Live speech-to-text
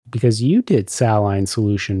because you did saline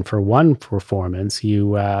solution for one performance.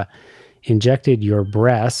 You injected your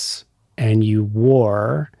breasts and you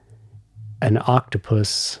wore an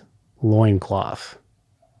octopus loincloth.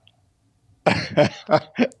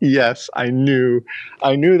 Yes, I knew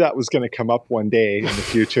that was going to come up one day in the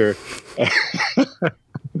future.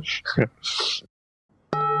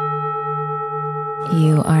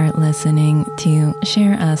 You are listening to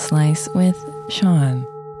Share a Slice with Sean.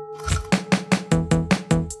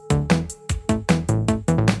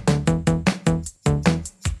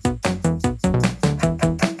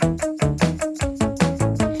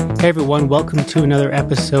 Hey everyone, welcome to another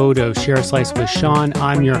episode of Share a Slice with Sean.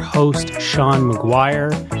 I'm your host, Sean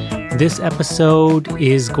McGuire. This episode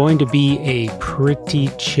is going to be a pretty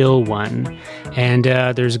chill one, and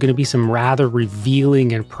there's going to be some rather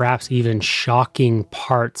revealing and perhaps even shocking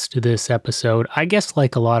parts to this episode. I guess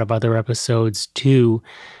like a lot of other episodes too,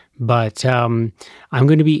 but I'm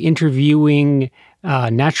going to be interviewing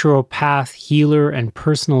naturopath, healer, and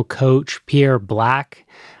personal coach Pierre Black.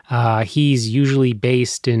 He's usually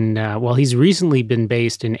based in, he's recently been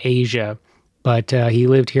based in Asia, but he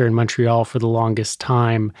lived here in Montreal for the longest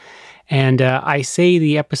time. And I say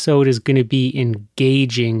the episode is going to be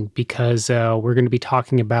engaging because we're going to be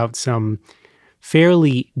talking about some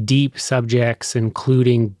fairly deep subjects,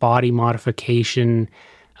 including body modification,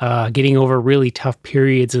 getting over really tough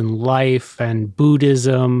periods in life, and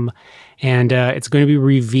Buddhism. And it's going to be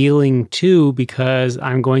revealing, too, because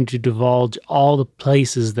I'm going to divulge all the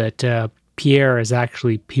places that Pierre has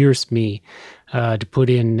actually pierced me to put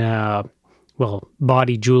in,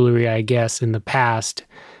 body jewelry, I guess, in the past.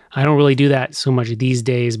 I don't really do that so much these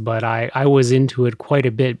days, but I was into it quite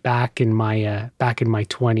a bit back in my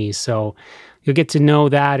 20s. So you'll get to know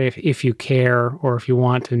that if you care or if you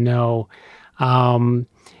want to know.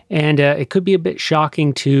 And it could be a bit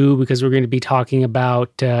shocking, too, because we're going to be talking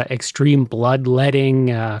about extreme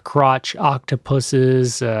bloodletting, crotch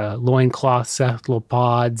octopuses, loincloth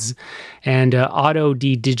cephalopods, and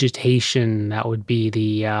auto-dedigitation. That would be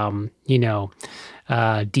the,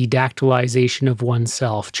 dedactylization of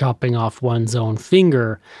oneself, chopping off one's own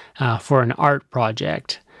finger for an art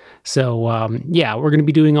project. So, we're going to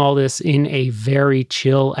be doing all this in a very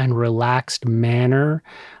chill and relaxed manner.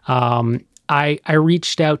 I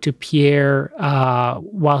reached out to Pierre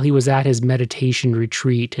while he was at his meditation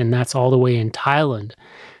retreat, and that's all the way in Thailand.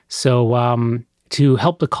 So to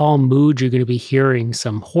help the calm mood, you're going to be hearing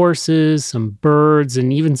some horses, some birds,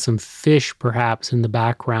 and even some fish perhaps in the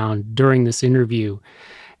background during this interview.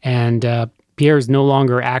 And Pierre is no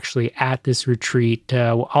longer actually at this retreat.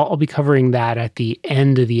 I'll be covering that at the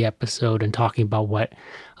end of the episode and talking about a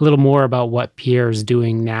little more about what Pierre is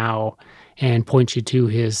doing now, and point you to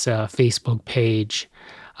his Facebook page.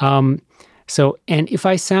 And if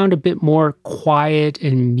I sound a bit more quiet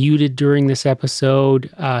and muted during this episode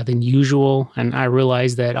than usual, and I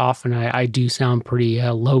realize that often I do sound pretty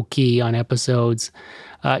low-key on episodes,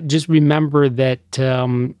 just remember that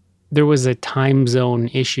there was a time zone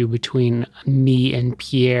issue between me and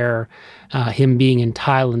Pierre, him being in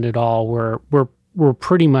Thailand at all, where we're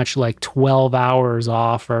pretty much like 12 hours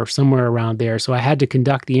off or somewhere around there. So I had to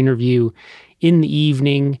conduct the interview in the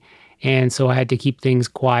evening. And so I had to keep things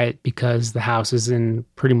quiet because the house is in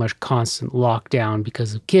pretty much constant lockdown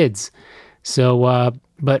because of kids. So,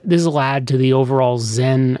 but this will add to the overall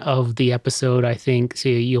zen of the episode, I think. So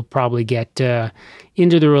you'll probably get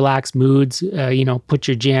into the relaxed moods, put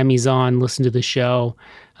your jammies on, listen to the show.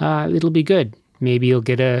 It'll be good. Maybe you'll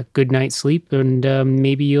get a good night's sleep, and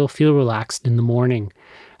maybe you'll feel relaxed in the morning.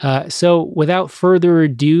 So without further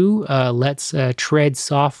ado, let's tread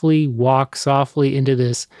softly, walk softly into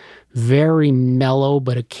this very mellow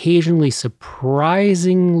but occasionally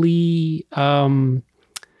surprisingly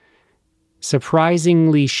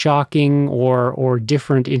shocking or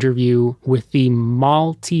different interview with the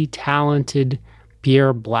multi-talented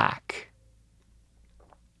Pierre Black.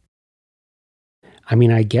 I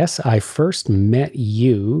mean, I guess I first met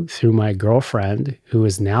you through my girlfriend, who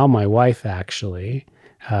is now my wife, actually,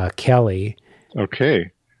 Kelly. Okay.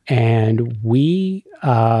 And we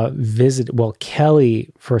visited, Kelly,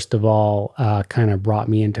 first of all, kind of brought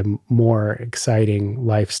me into more exciting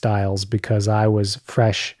lifestyles because I was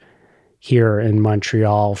fresh here in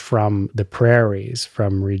Montreal from the prairies,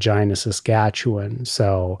 from Regina, Saskatchewan.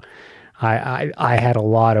 So I had a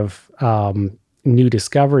lot of new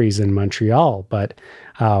discoveries in Montreal, but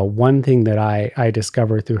one thing that I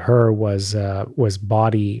discovered through her was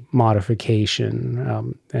body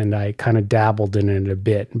modification, and I kind of dabbled in it a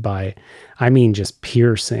bit just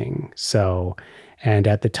piercing. So, and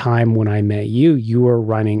at the time when I met you, you were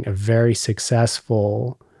running a very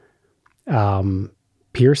successful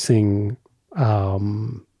piercing,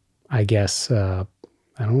 I guess, I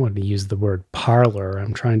don't want to use the word parlor.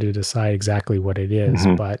 I'm trying to decide exactly what it is,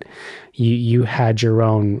 but you had your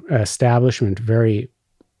own establishment, very,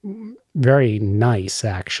 very nice,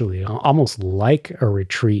 actually, almost like a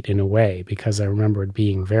retreat in a way, because I remember it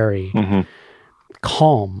being very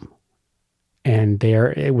calm. And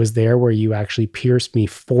it was there where you actually pierced me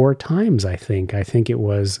 4 times, I think. I think it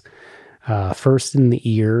was first in the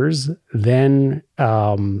ears, then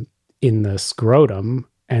in the scrotum,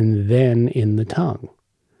 and then in the tongue.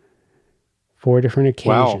 4 different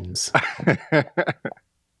occasions. Wow.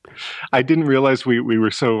 I didn't realize we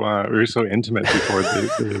were so intimate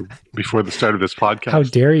before the start of this podcast. How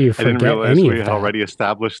dare you forget I didn't realize any we of had that. already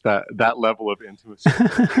established that level of intimacy.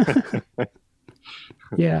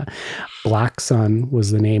 Yeah, Black Sun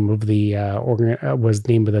was the name of the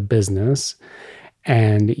business,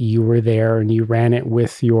 and you were there and you ran it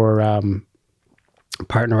with your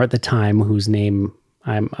partner at the time, whose name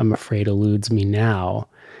I'm afraid eludes me now.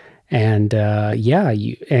 And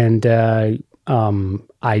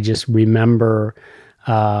I just remember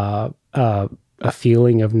a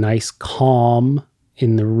feeling of nice calm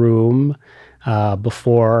in the room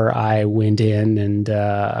before I went in and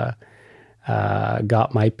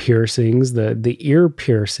got my piercings. The ear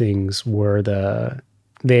piercings were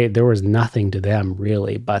there was nothing to them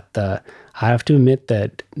really, but I have to admit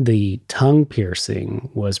that the tongue piercing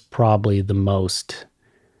was probably the most.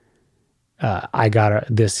 I got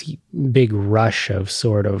this big rush of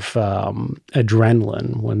sort of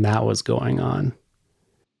adrenaline when that was going on.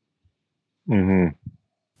 Mm-hmm.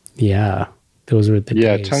 Yeah, those were the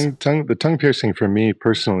days. The tongue piercing for me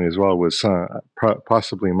personally as well was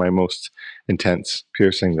possibly my most intense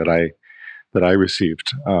piercing that I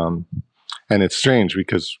received. And it's strange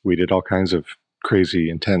because we did all kinds of crazy,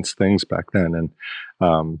 intense things back then, and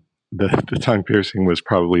the tongue piercing was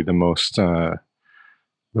probably the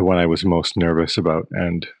one I was most nervous about,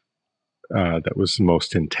 and that was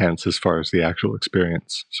most intense as far as the actual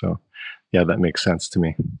experience. So, yeah, that makes sense to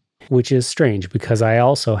me. Which is strange because I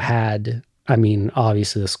also had, I mean,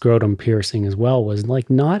 obviously the scrotum piercing as well was like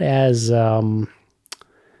not as,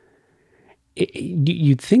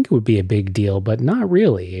 you'd think it would be a big deal, but not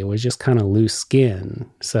really. It was just kind of loose skin.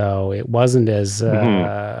 So it wasn't as,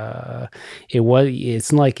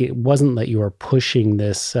 it's like it wasn't that you were pushing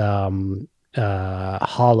this,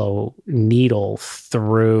 hollow needle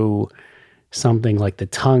through something like the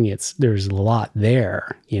tongue. There's a lot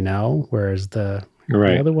there, whereas the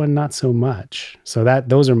other one not so much. So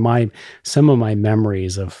those are some of my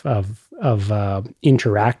memories of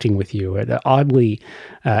interacting with you. Oddly,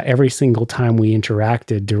 every single time we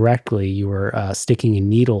interacted directly, you were sticking a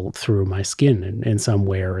needle through my skin in some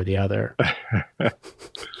way or the other.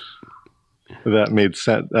 That makes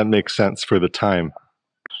sense for the time,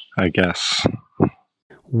 I guess.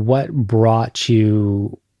 What brought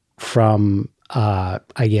you from,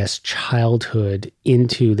 I guess, childhood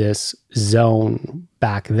into this zone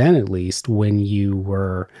back then, at least, when you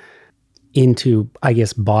were into, I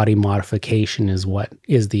guess, body modification is what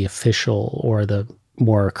is the official or the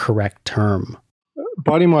more correct term?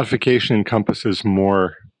 Body modification encompasses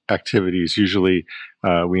more activities. Usually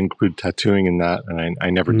we include tattooing in that, and I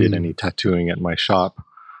never did any tattooing at my shop.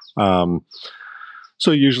 So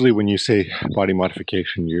usually when you say body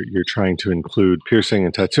modification, you're trying to include piercing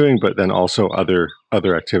and tattooing, but then also other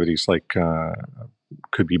activities like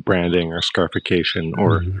could be branding or scarification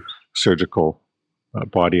or surgical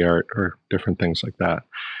body art or different things like that.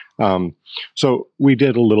 So we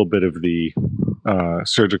did a little bit of the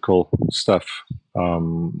surgical stuff,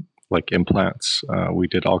 like implants. We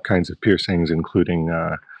did all kinds of piercings, including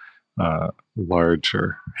large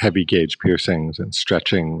or heavy gauge piercings and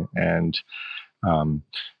stretching and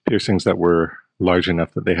piercings that were large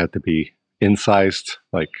enough that they had to be incised,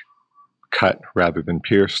 like cut rather than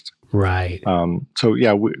pierced. Right. So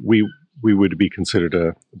yeah, we would be considered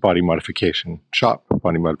a body modification shop,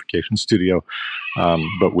 body modification studio,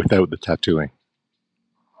 but without the tattooing.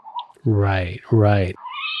 Right.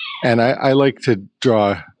 And I like to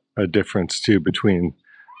draw a difference too between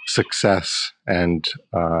success and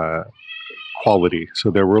quality. So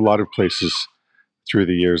there were a lot of places through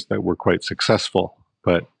the years that were quite successful,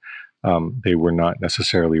 but they were not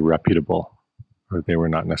necessarily reputable, or they were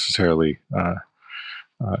not necessarily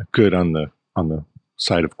good on the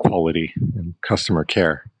side of quality and customer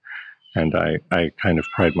care. And I kind of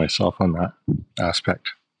pride myself on that aspect.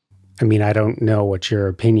 I mean, I don't know what your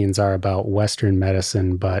opinions are about Western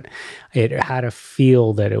medicine, but it had a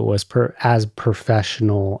feel that it was as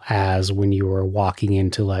professional as when you were walking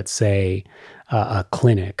into, let's say, a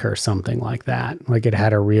clinic or something like that. Like it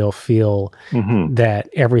had a real feel Mm-hmm. that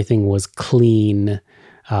everything was clean,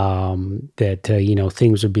 that,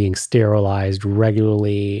 things were being sterilized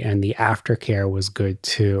regularly, and the aftercare was good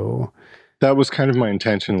too. That was kind of my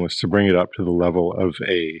intention, was to bring it up to the level of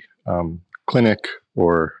a clinic,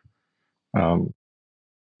 or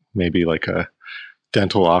maybe like a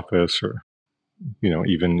dental office, or,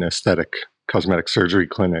 even aesthetic cosmetic surgery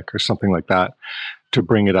clinic or something like that, to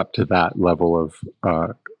bring it up to that level of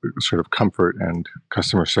sort of comfort and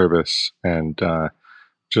customer service, and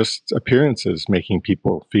just appearances, making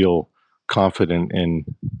people feel confident in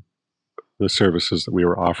the services that we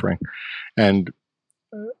were offering. And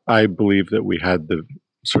I believe that we had the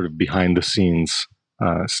sort of behind the scenes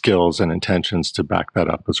skills and intentions to back that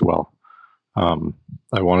up as well.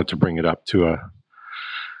 I wanted to bring it up to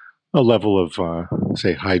a level of,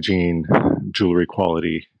 say, hygiene, jewelry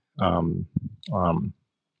quality,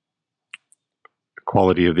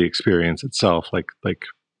 quality of the experience itself, like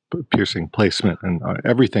piercing placement and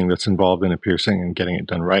everything that's involved in a piercing and getting it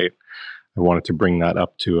done right. I wanted to bring that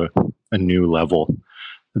up to a new level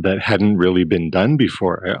that hadn't really been done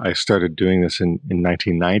before. I started doing this in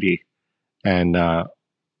 1990, and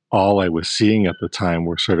all I was seeing at the time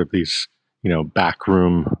were sort of these,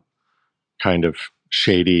 backroom kind of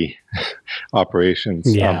shady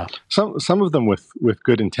operations. Yeah. Some of them with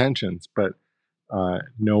good intentions, but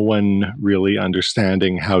no one really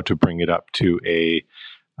understanding how to bring it up to a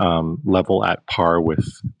level at par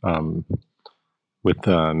with the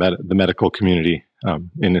medical community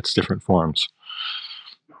in its different forms.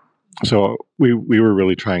 So we were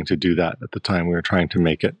really trying to do that at the time. We were trying to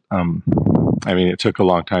make it. It took a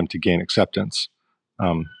long time to gain acceptance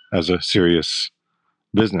as a serious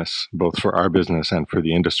business, both for our business and for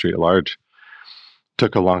the industry at large. It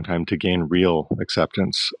took a long time to gain real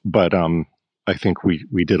acceptance, but I think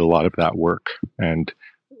we did a lot of that work and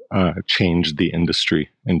changed the industry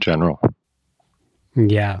in general.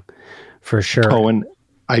 Yeah, for sure. Oh, and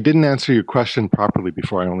I didn't answer your question properly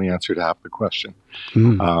before. I only answered half the question.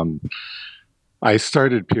 I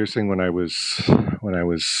started piercing when I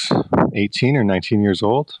was 18 or 19 years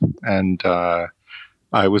old, and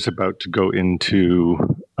I was about to go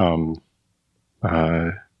into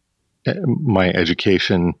my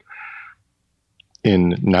education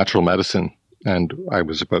in natural medicine, and I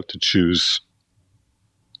was about to choose,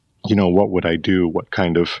 what would I do? What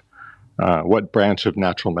kind of what branch of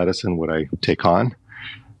natural medicine would I take on?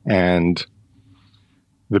 And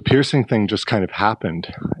the piercing thing just kind of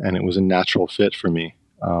happened, and it was a natural fit for me.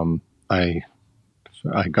 I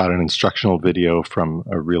got an instructional video from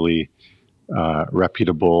a really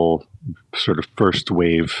reputable sort of first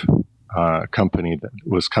wave company that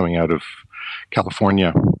was coming out of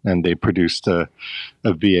California, and they produced a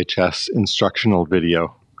VHS instructional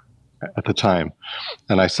video at the time.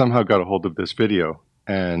 And I somehow got a hold of this video,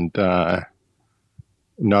 and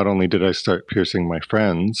not only did I start piercing my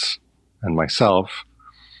friends and myself,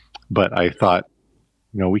 but I thought,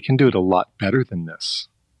 we can do it a lot better than this.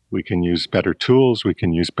 We can use better tools. We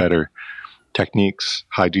can use better techniques,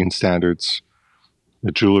 hygiene standards.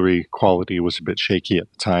 The jewelry quality was a bit shaky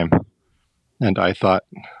at the time. And I thought,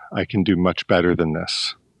 I can do much better than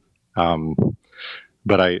this.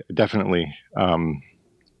 But I definitely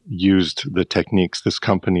used the techniques this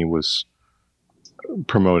company was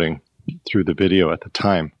promoting through the video at the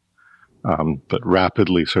time, but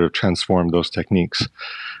rapidly sort of transformed those techniques.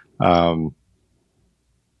 And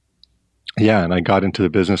I got into the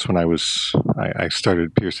business when I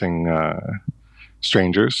started piercing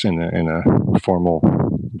strangers in a formal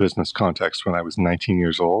business context when I was 19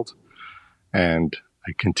 years old, and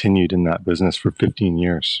I continued in that business for 15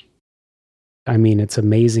 years. I mean, it's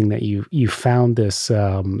amazing that you found this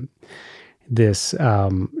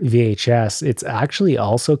VHS. It's actually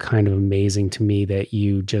also kind of amazing to me that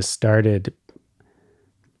you just started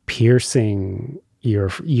piercing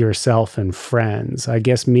yourself and friends. I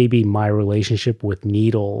guess maybe my relationship with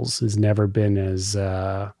needles has never been as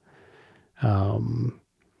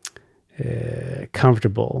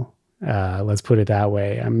comfortable. Let's put it that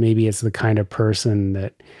way. Maybe it's the kind of person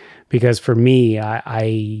that, because for me,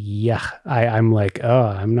 I'm like, oh,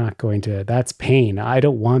 I'm not going to, that's pain. I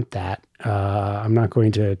don't want that. I'm not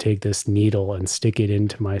going to take this needle and stick it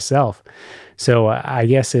into myself. So I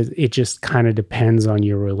guess it just kind of depends on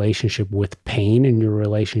your relationship with pain and your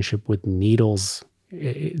relationship with needles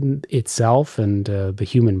itself and the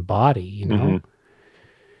human body, Mm-hmm.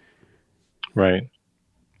 Right.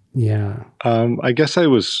 Yeah. I guess I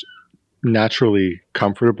was naturally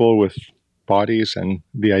comfortable with bodies and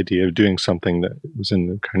the idea of doing something that was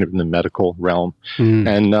in the medical realm.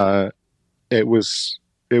 And it was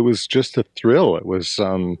was just a thrill. It was,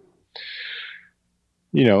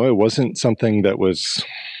 it wasn't something that was,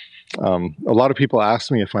 a lot of people ask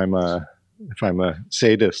me if I'm a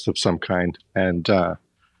sadist of some kind. And,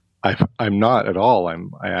 I'm not at all.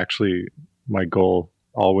 My goal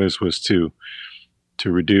always was to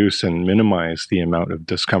reduce and minimize the amount of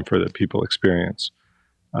discomfort that people experience,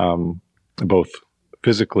 both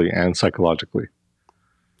physically and psychologically.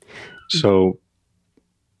 So,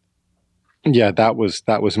 yeah, that was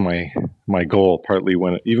my goal. Partly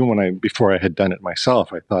before I had done it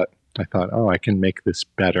myself, I thought, oh, I can make this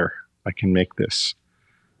better. I can make this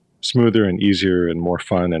smoother and easier and more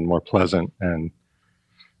fun and more pleasant, and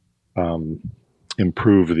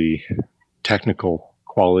improve the technical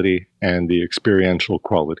quality and the experiential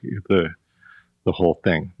quality of the whole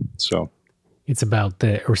thing. So it's about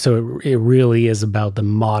it really is about the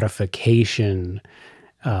modification,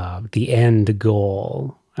 the end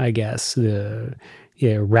goal, I guess,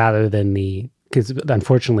 rather than because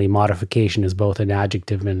unfortunately modification is both an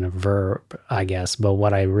adjective and a verb, I guess. But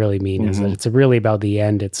what I really mean is that it's really about the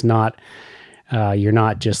end. It's not, you're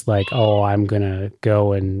not just like, oh, I'm going to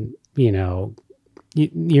go and,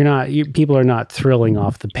 people are not thrilling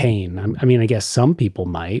off the pain. I mean, I guess some people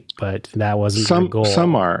might, but that wasn't their goal.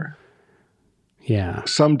 Some are. Yeah.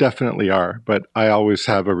 Some definitely are, but I always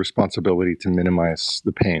have a responsibility to minimize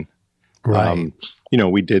the pain. Right.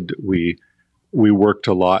 We worked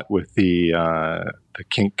a lot with the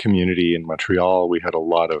kink community in Montreal. We had a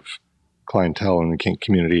lot of clientele in the kink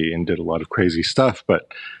community and did a lot of crazy stuff, but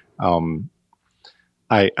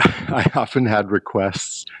I often had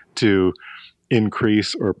requests to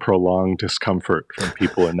increase or prolong discomfort from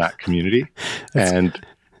people in that community. And,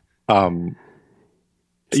 I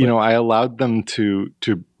allowed them to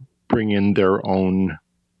bring in their own,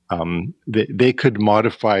 they could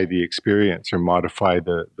modify the experience or modify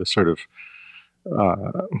the sort of,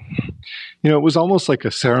 it was almost like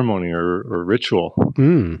a ceremony or ritual,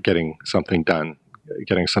 getting something done,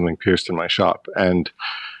 getting something pierced in my shop. And,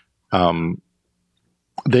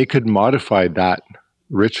 they could modify that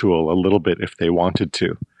ritual a little bit if they wanted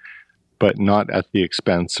to, but not at the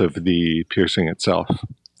expense of the piercing itself.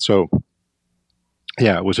 So,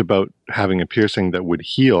 yeah, it was about having a piercing that would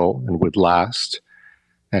heal and would last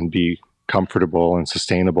and be comfortable and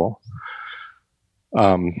sustainable,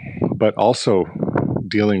 but also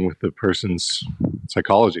dealing with the person's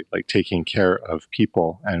psychology, like taking care of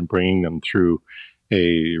people and bringing them through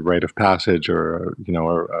a rite of passage or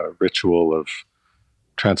a ritual of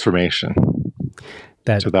transformation.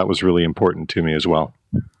 So that was really important to me as well.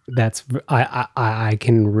 I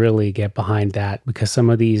can really get behind that, because some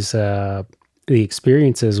of these the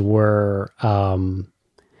experiences were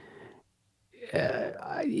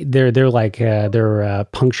they're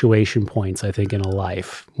punctuation points, I think, in a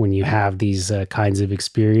life when you have these kinds of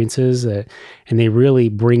experiences, and they really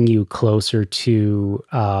bring you closer to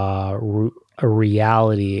a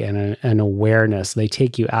reality and an awareness. They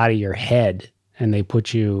take you out of your head and they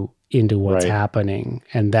put you into what's happening.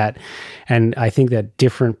 And I think that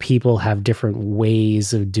different people have different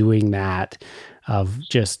ways of doing that, of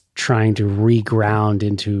just trying to reground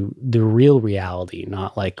into the real reality,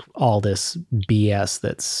 not like all this BS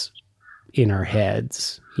that's in our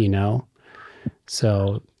heads,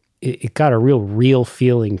 So it got a real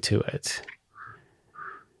feeling to it.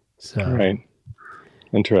 So right.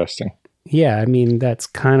 Interesting. Yeah, I mean, that's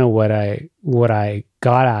kind of what I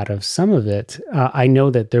got out of some of it. I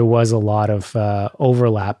know that there was a lot of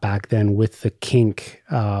overlap back then with the kink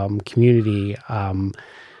community.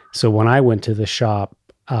 So when I went to the shop,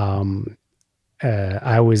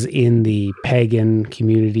 I was in the pagan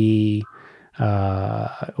community.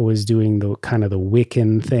 I was doing the kind of the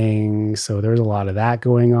Wiccan thing. So there's a lot of that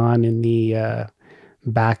going on in the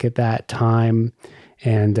back at that time.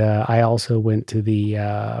 And I also went to the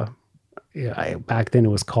back then it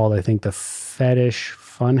was called, I think, the Fetish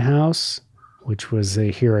Funhouse, which was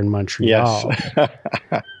here in Montreal. Yes.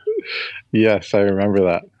 Yes, I remember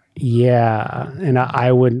that. Yeah, and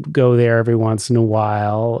I would go there every once in a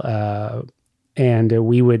while, and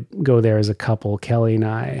we would go there as a couple, Kelly and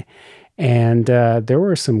I, and there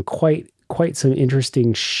were some quite some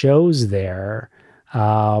interesting shows there.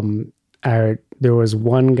 There was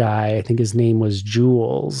one guy, I think his name was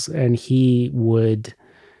Jules, and he would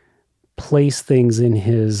place things in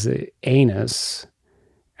his anus,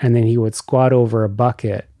 and then he would squat over a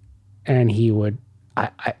bucket, and he would,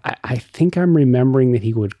 I think I'm remembering that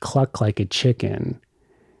he would cluck like a chicken,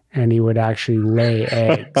 and he would actually lay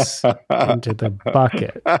eggs into the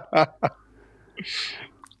bucket.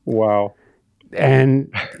 Wow.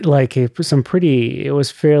 and like it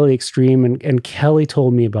was fairly extreme. And Kelly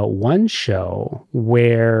told me about one show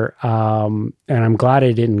where, and I'm glad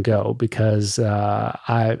I didn't go because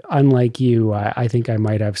unlike you, I think I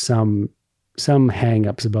might have some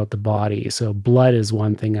hangups about the body. So blood is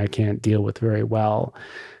one thing I can't deal with very well.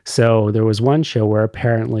 So there was one show where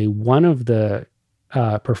apparently one of the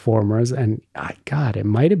performers, and God, it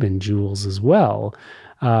might have been Jules as well,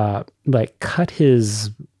 like cut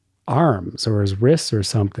his arms or his wrists or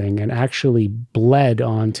something and actually bled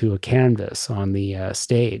onto a canvas on the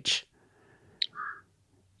stage.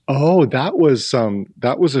 Oh, that was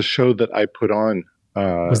a show that I put on.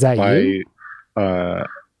 Was that you?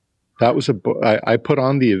 That was I put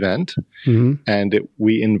on the event, and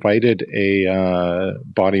we invited a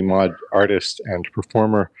body mod artist and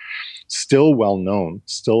performer, still well known,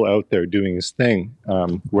 still out there doing his thing.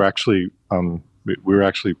 We were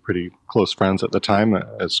actually pretty close friends at the time,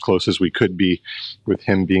 as close as we could be, with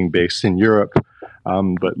him being based in Europe.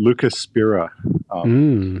 But Lucas Spira,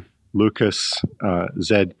 Lucas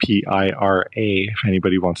Zpira, if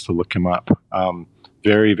anybody wants to look him up.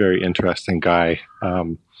 Very, very interesting guy.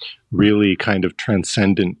 Really kind of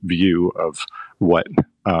transcendent view of what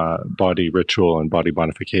body ritual and body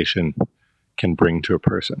modification can bring to a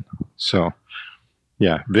person. So,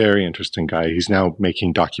 yeah, very interesting guy. He's now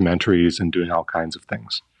making documentaries and doing all kinds of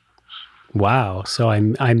things. Wow. So I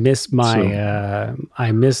missed my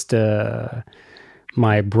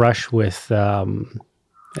my brush with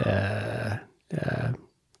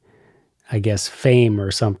I guess fame or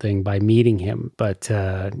something by meeting him, but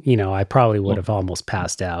I probably would have almost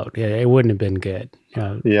passed out. It wouldn't have been good.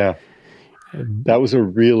 Yeah. That was a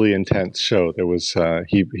really intense show. There was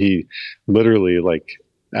he literally, like,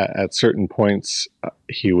 at certain points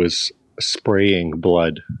he was spraying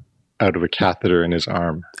blood out of a catheter in his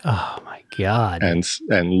arm. Oh my God. And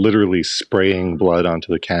literally spraying blood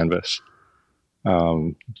onto the canvas.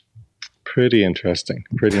 Pretty interesting,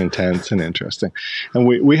 pretty intense and interesting. And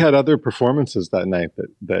we had other performances that night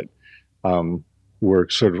that were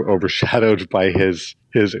sort of overshadowed by his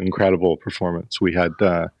incredible performance. We had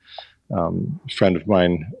a friend of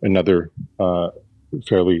mine, another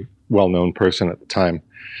fairly well-known person at the time,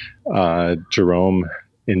 Jerome,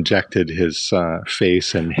 injected his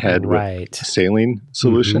face and head with saline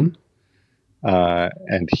solution.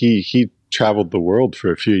 And he traveled the world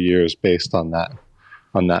for a few years based on that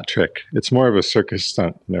trick. It's more of a circus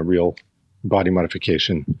stunt than a real body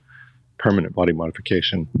modification, permanent body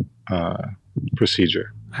modification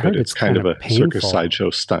procedure. But it's kind of a circus sideshow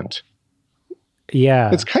stunt.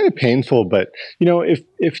 Yeah. It's kind of painful, but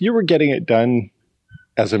if you were getting it done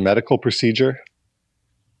as a medical procedure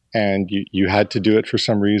and you had to do it for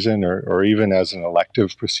some reason, or even as an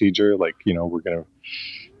elective procedure, like,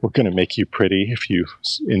 we're gonna make you pretty if you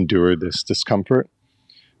endure this discomfort.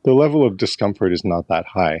 The level of discomfort is not that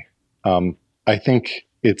high. I think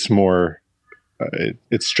it's more,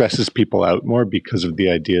 it stresses people out more because of the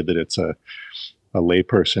idea that it's a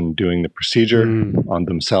layperson doing the procedure on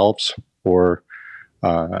themselves, or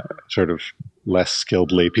sort of less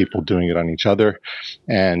skilled lay people doing it on each other.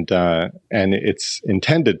 And it's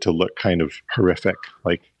intended to look kind of horrific.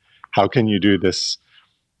 Like, how can you do this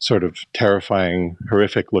sort of terrifying,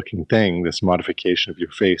 horrific looking thing, this modification of your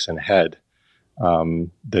face and head,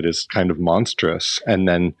 that is kind of monstrous, and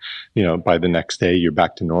then by the next day you're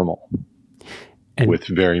back to normal with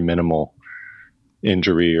very minimal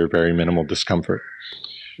injury or very minimal discomfort.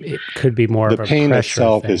 It could be more of a pain pressure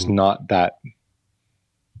itself thing. Is not that.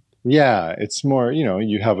 Yeah, it's more,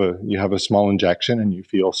 you have a small injection and you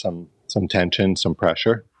feel some tension, some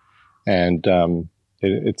pressure, and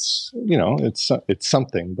it's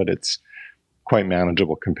something, but it's quite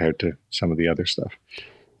manageable compared to some of the other stuff.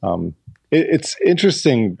 It's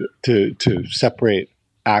interesting to separate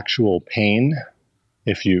actual pain.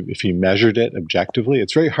 If you measured it objectively,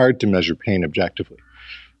 it's very hard to measure pain objectively.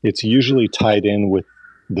 It's usually tied in with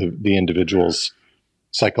the individual's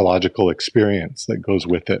psychological experience that goes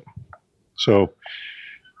with it. So,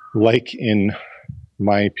 like in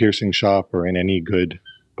my piercing shop or in any good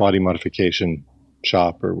body modification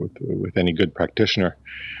shop or with any good practitioner,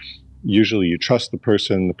 usually you trust the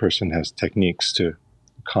person has techniques to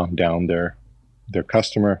calm down their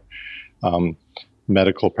customer.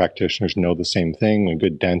 Medical practitioners know the same thing. A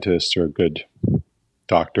good dentist or a good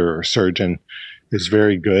doctor or surgeon is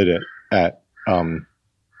very good at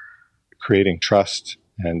creating trust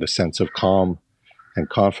and a sense of calm and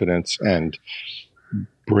confidence, and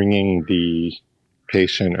bringing the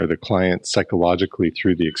patient or the client psychologically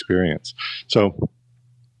through the experience. So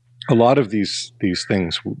a lot of these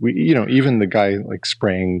things, even the guy like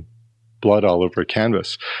spraying blood all over a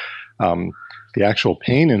canvas, the actual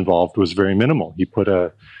pain involved was very minimal. He put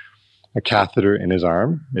a catheter in his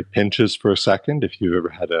arm. It pinches for a second. If you've ever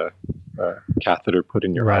had a catheter put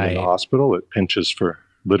in your arm in the hospital, it pinches for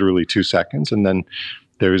literally 2 seconds. And then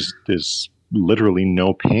there's literally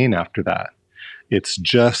no pain after that. It's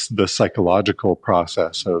just the psychological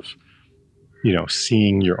process of,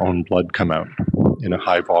 seeing your own blood come out in a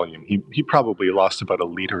high volume. He probably lost about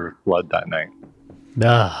 1 liter of blood that night.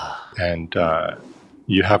 And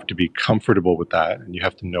you have to be comfortable with that, and you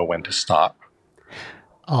have to know when to stop.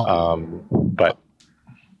 But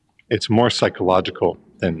it's more psychological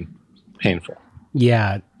than painful.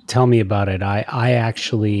 Yeah, tell me about it. I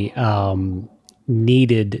actually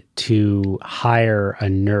needed to hire a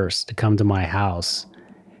nurse to come to my house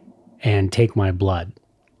and take my blood.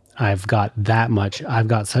 I've got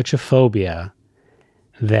such a phobia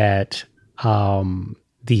that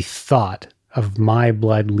the thought of my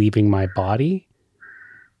blood leaving my body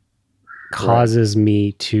causes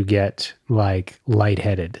me to get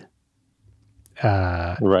lightheaded.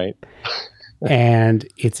 Right. And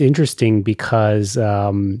it's interesting because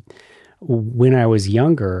when I was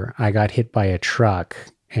younger, I got hit by a truck,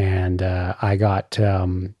 and I got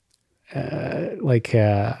an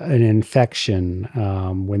infection.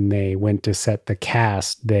 When they went to set the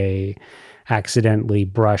cast, they accidentally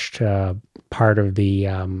brushed part of the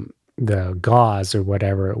gauze or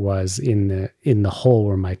whatever it was in the hole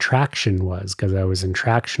where my traction was, because I was in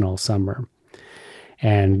traction all summer.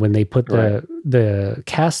 And when they put the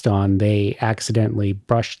cast on, they accidentally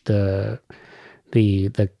brushed the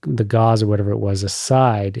gauze or whatever it was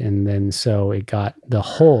aside, and then so the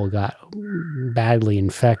hole got badly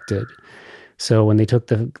infected. So when they took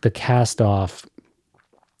the cast off,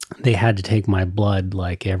 they had to take my blood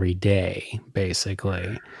every day,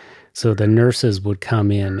 basically. So the nurses would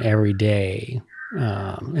come in every day,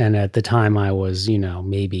 and at the time I was,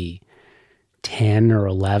 maybe 10 or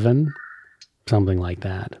 11. Something like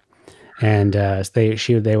that. And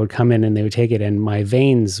they would come in and they would take it, and my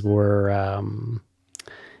veins were,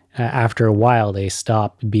 after a while, they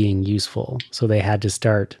stopped being useful. So they had to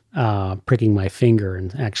start pricking my finger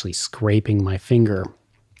and actually scraping my finger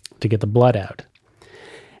to get the blood out.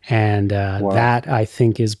 And that, I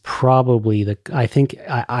think, is probably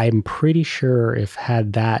I'm pretty sure if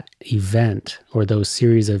had that event or those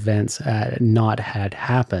series of events not had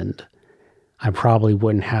happened, I probably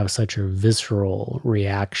wouldn't have such a visceral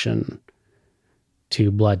reaction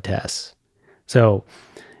to blood tests. So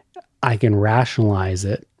I can rationalize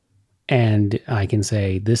it, and I can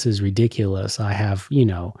say, this is ridiculous. I have,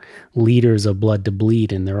 liters of blood to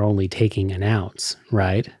bleed, and they're only taking an ounce,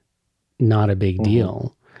 right? Not a big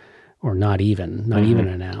deal, or not even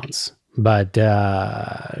an ounce. But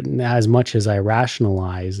as much as I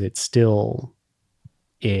rationalize, it still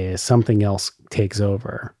is something else takes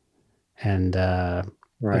over. And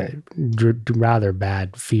rather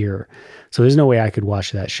bad fear. So there's no way I could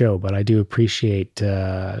watch that show, but I do appreciate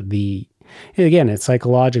again, it's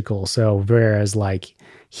psychological. So whereas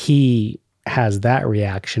he has that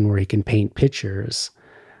reaction where he can paint pictures,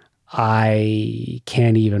 I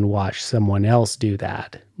can't even watch someone else do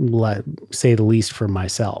that, say the least for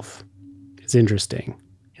myself. It's interesting.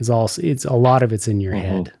 It's a lot of it's in your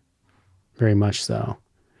head, very much so.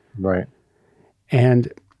 Right.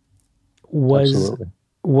 And was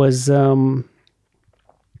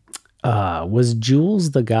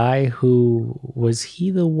Jules the guy who was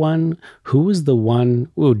Jerome?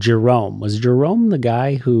 Was Jerome the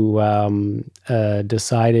guy who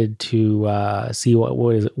decided to see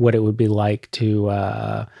what it would be like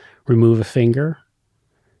to remove a finger?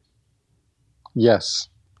 Yes.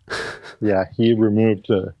 Yeah, he removed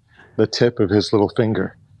the tip of his little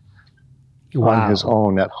finger on his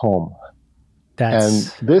own at home.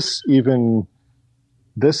 And this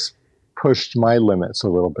pushed my limits a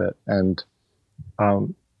little bit. And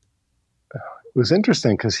it was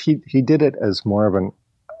interesting because he did it as more of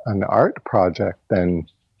an art project than,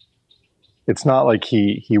 it's not like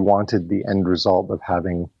he wanted the end result of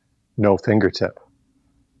having no fingertip.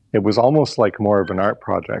 It was almost like more of an art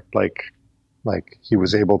project, like he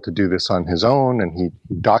was able to do this on his own, and he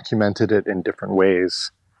documented it in different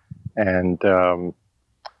ways. And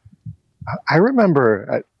I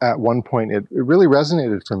remember at one point, it really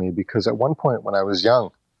resonated for me, because at one point when I was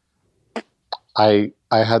young, I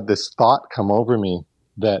had this thought come over me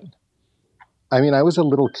that, I was a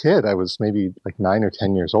little kid. I was maybe 9 or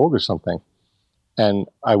 10 years old or something. And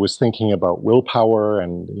I was thinking about willpower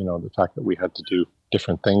and, the fact that we had to do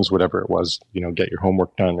different things, whatever it was, get your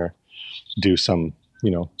homework done or do some,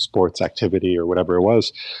 sports activity or whatever it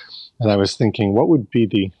was. And I was thinking, what would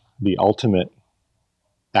be the ultimate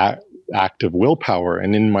act of willpower?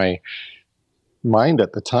 And in my mind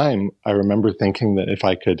at the time, I remember thinking that if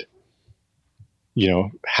I could,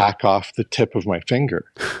 hack off the tip of my finger,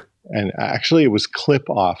 and actually it was clip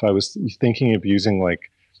off. I was thinking of using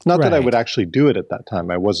not that I would actually do it at that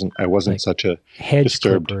time. I wasn't such a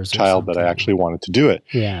disturbed child that I actually wanted to do it.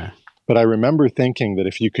 Yeah. But I remember thinking that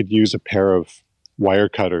if you could use a pair of wire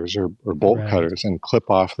cutters or bolt cutters and clip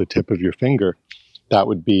off the tip of your finger, that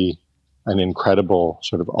would be an incredible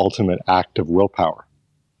sort of ultimate act of willpower.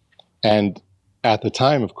 And at the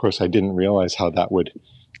time, of course, I didn't realize how that would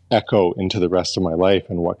echo into the rest of my life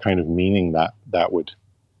and what kind of meaning that would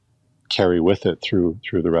carry with it through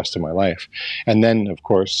the rest of my life. And then, of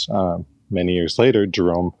course, many years later,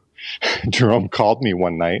 Jerome called me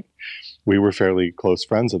one night. We were fairly close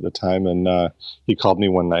friends at the time, and he called me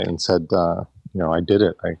one night and said, I did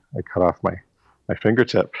it. I cut off my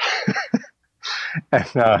fingertip.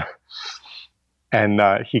 and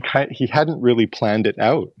he hadn't really planned it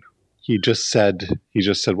out. He just said,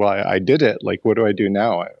 well, I did it. Like, what do I do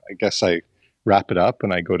now? I guess I wrap it up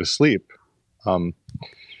and I go to sleep. And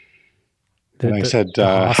I said, the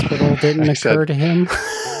hospital didn't occur to him.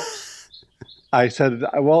 I said,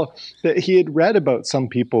 well, he had read about some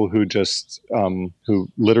people who just, who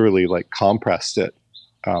literally compressed it,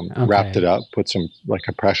 wrapped it up, put some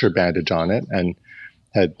a pressure bandage on it, and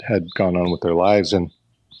had gone on with their lives and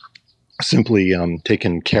simply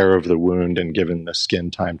taken care of the wound and given the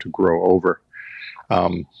skin time to grow over.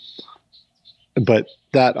 But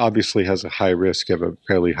that obviously has a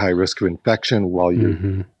fairly high risk of infection while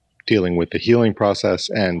you're dealing with the healing process.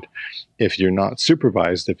 And if you're not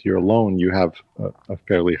supervised, if you're alone, you have a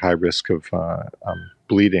fairly high risk of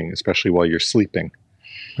bleeding, especially while you're sleeping.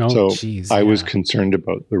 I was concerned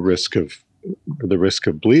about the risk of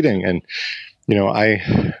bleeding. And,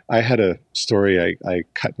 I had a story. I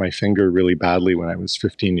cut my finger really badly when I was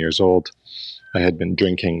 15 years old. I had been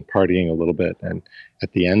drinking, partying a little bit. And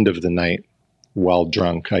at the end of the night, while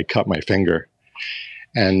drunk, I cut my finger.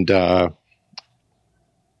 And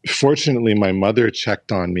fortunately, my mother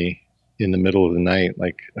checked on me in the middle of the night,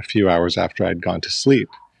 a few hours after I'd gone to sleep.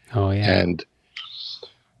 Oh, yeah. And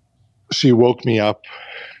she woke me up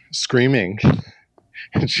screaming.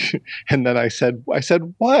 And then I said,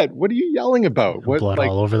 what? What are you yelling about? What, blood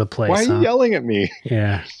all over the place. Why are you yelling at me?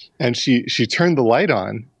 Yeah. And she turned the light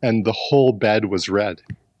on, and the whole bed was red.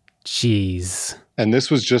 Jeez. And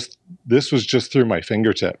this was just through my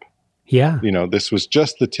fingertip. Yeah. This was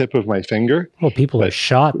just the tip of my finger. Well, people are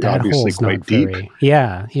shot. That obviously hole's quite not deep.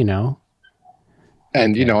 Yeah,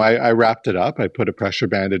 And, I wrapped it up. I put a pressure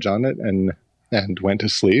bandage on it and went to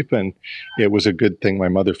sleep. And it was a good thing my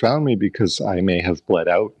mother found me, because I may have bled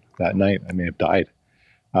out that night. I may have died.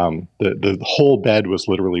 The whole bed was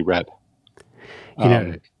literally red.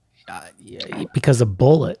 Because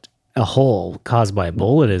a hole caused by a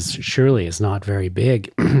bullet is not very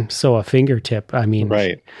big. So a fingertip,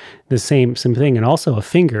 right. The same thing. And also a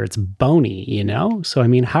finger, it's bony, So,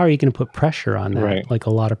 how are you going to put pressure on that? Right. A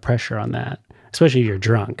lot of pressure on that, especially if you're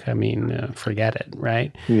drunk. Forget it.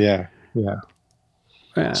 Right. Yeah. Yeah.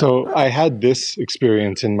 So I had this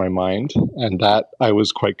experience in my mind, and that I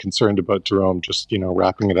was quite concerned about Jerome just,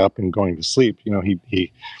 wrapping it up and going to sleep.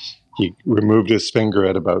 He removed his finger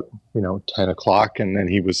at about, 10 o'clock, and then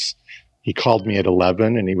he called me at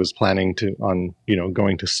 11, and he was planning on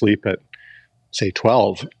going to sleep at, say,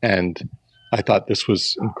 12. And I thought this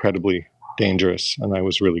was incredibly dangerous, and I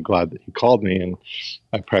was really glad that he called me, and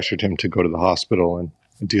I pressured him to go to the hospital and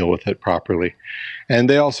deal with it properly. And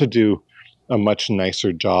they also do a much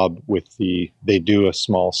nicer job they do a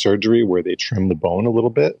small surgery where they trim the bone a little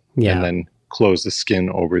bit and then close the skin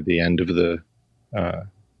over the end of the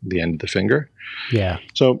finger. Yeah.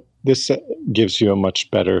 So this gives you a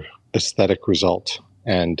much better aesthetic result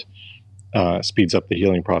and speeds up the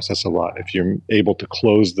healing process a lot. If you're able to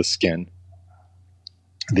close the skin,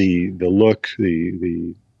 the look,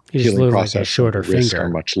 the healing process, like a shorter risk finger are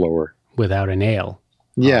much lower without a nail.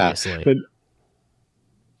 Yeah, obviously. but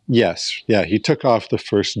yes, yeah, he took off the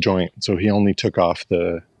first joint, so he only took off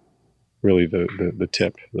the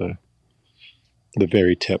tip, the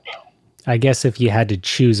very tip. I guess if you had to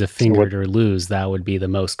choose a finger to lose, that would be the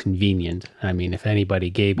most convenient. If anybody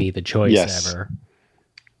gave me the choice ever,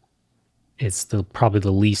 it's probably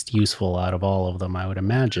the least useful out of all of them, I would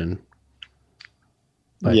imagine.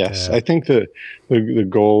 But, yes, I think the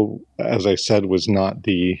goal, as I said, was not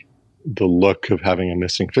the look of having a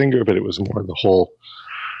missing finger, but it was more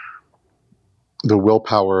the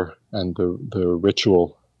willpower and the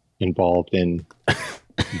ritual involved in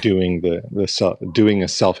doing doing a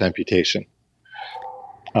self amputation.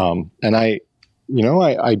 And I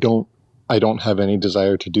don't have any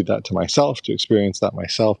desire to do that to myself, to experience that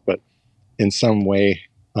myself, but in some way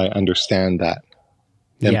I understand that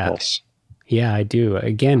impulse. Yeah, I do.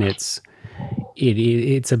 Again, it's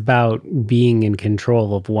about being in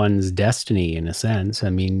control of one's destiny in a sense. I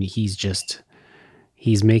mean, he's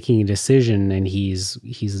making a decision, and he's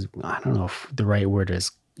I don't know if the right word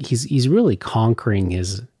is, he's really conquering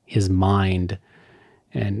his mind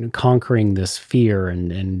and conquering this fear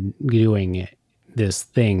and doing this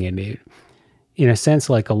thing. And it, in a sense,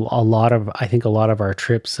 like a lot of, I think a lot of our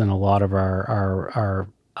trips and a lot of our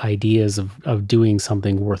ideas of doing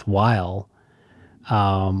something worthwhile,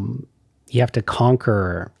 you have to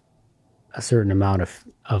conquer a certain amount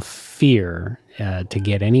of fear to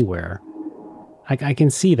get anywhere. I can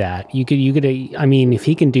see that. You could. I mean, if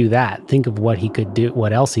he can do that, think of what he could do.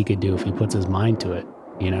 What else he could do if he puts his mind to it?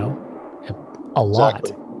 You know, a lot.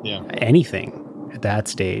 Exactly. Yeah. Anything at that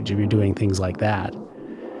stage, if you're doing things like that.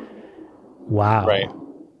 Wow. Right.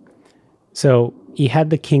 So he had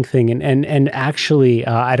the kink thing, and actually,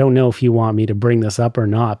 I don't know if you want me to bring this up or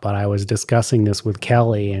not, but I was discussing this with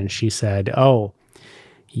Kelly, and she said, "Oh,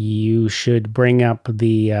 you should bring up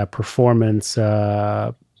the performance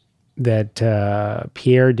that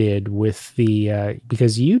Pierre did with the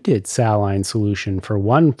because you did saline solution for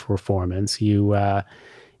one performance. You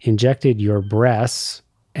injected your breasts,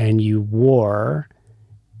 and you wore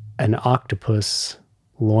an octopus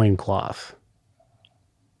loincloth."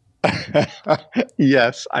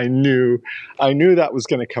 Yes, I knew that was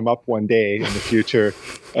going to come up one day in the future.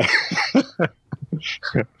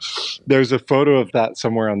 There's a photo of that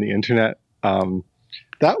somewhere on the internet. I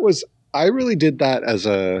really did that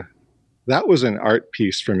that was an art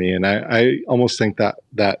piece for me, and I almost think that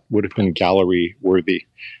would have been gallery worthy.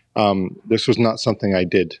 This was not something I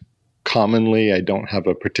did commonly. I don't have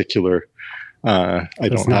a particular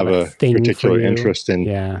interest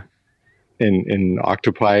in. In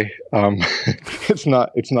octopi. It's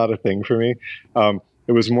not a thing for me.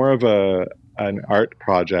 It was more of an art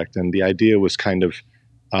project, and the idea was kind of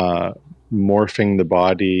morphing the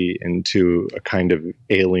body into a kind of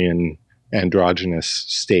alien androgynous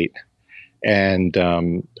state. And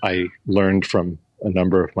I learned from a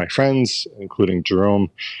number of my friends, including Jerome,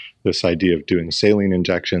 this idea of doing saline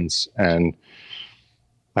injections, and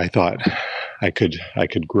I thought I could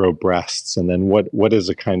grow breasts. And then what is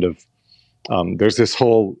a kind of there's this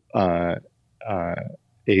whole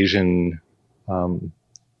Asian, what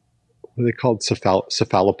are they called?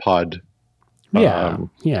 Cephalopod.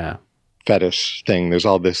 Fetish thing. There's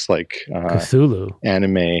all this like Cthulhu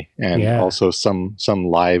anime, and also some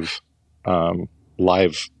live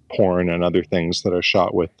porn and other things that are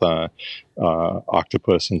shot with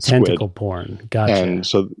octopus and squid. Tentacle porn. Gotcha. And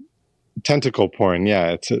so tentacle porn,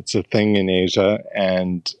 it's a thing in Asia,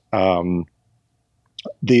 and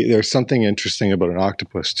there's something interesting about an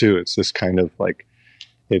octopus too. It's this kind of like,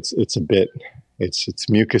 it's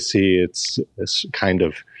mucusy. It's kind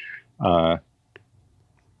of,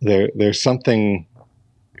 there's something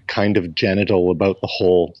kind of genital about the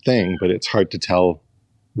whole thing, but it's hard to tell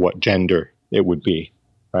what gender it would be,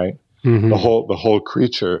 right? Mm-hmm. The whole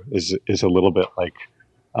creature is a little bit like,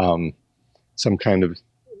 some kind of,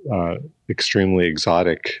 extremely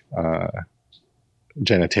exotic,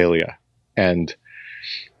 genitalia. And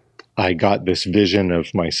I got this vision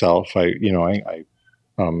of myself. In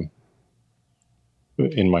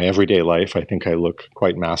my everyday life, I think I look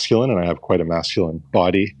quite masculine, and I have quite a masculine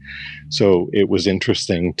body. So it was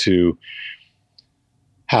interesting to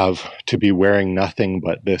be wearing nothing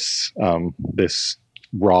but this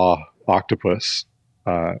raw octopus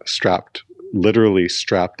literally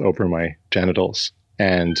strapped over my genitals,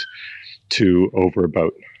 and to over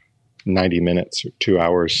about 90 minutes or 2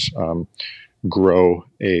 hours, grow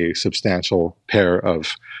a substantial pair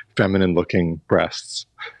of feminine-looking breasts.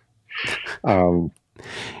 I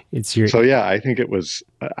think it was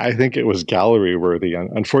gallery worthy.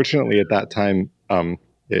 Unfortunately, at that time,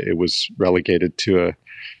 it was relegated to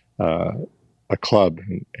a club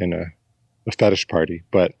in a fetish party.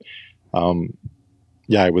 But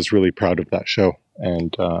I was really proud of that show,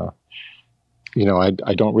 and I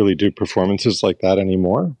don't really do performances like that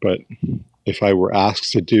anymore, but if I were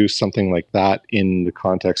asked to do something like that in the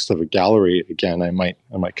context of a gallery again, I might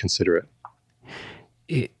consider it.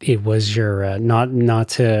 It was your not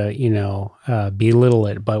to belittle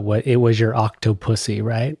it, but it was your octopussy,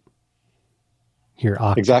 right?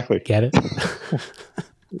 Exactly. Get it?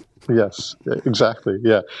 Yes, exactly.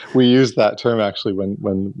 Yeah, we used that term actually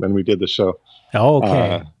when we did the show. Oh,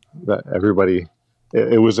 okay. That everybody,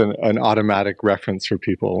 it was an automatic reference for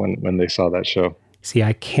people when they saw that show. See,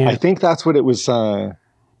 I think that's what it was.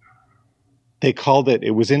 They called it.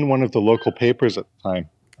 It was in one of the local papers at the time.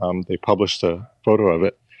 They published a photo of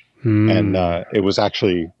it, And it was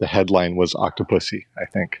actually, the headline was Octopussy, I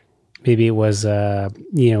think. Maybe it was,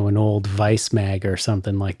 an old Vice mag or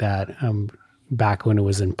something like that, back when it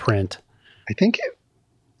was in print. I think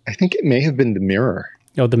it may have been the Mirror.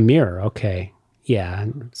 Oh, the Mirror. Okay. Yeah.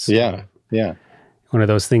 So Yeah. one of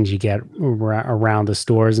those things you get around the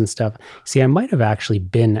stores and stuff. See, I might have actually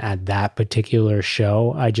been at that particular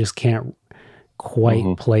show. I just can't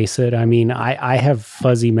quite place it. I mean, I have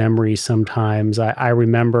fuzzy memories sometimes. I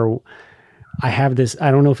remember I have this,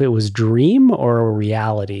 I don't know if it was dream or a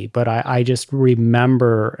reality, but I just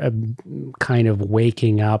remember kind of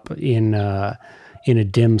waking up in a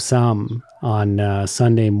dim sum on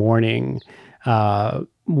Sunday morning, still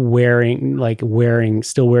wearing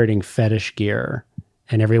fetish gear.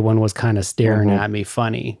 And everyone was kind of staring at me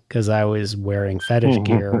funny because I was wearing fetish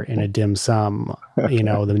gear in a dim sum,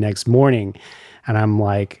 the next morning. And I'm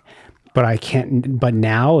like, but I can't, but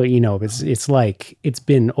now, it's like, it's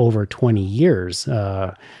been over 20 years.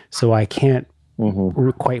 So I can't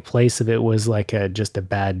quite place if it was like just a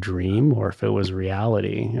bad dream or if it was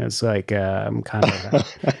reality. It's like, I'm kind of,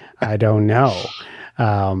 I don't know.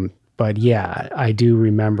 But yeah, I do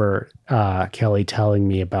remember Kelly telling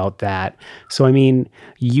me about that. So, I mean,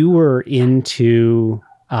 you were into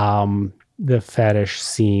the fetish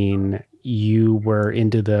scene. You were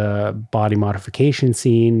into the body modification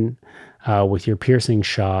scene with your piercing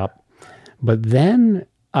shop. But then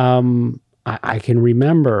I can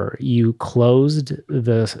remember you closed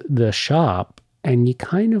the shop and you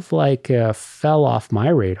kind of like fell off my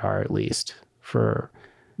radar, at least for...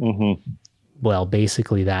 Well,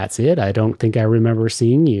 basically that's it. I don't think I remember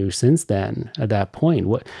seeing you since then at that point.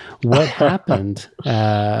 What happened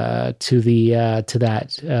to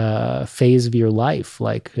that phase of your life?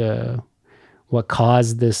 Like what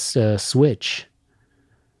caused this switch?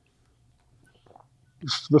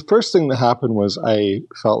 The first thing that happened was I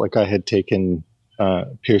felt like I had taken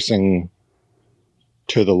piercing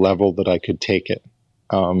to the level that I could take it.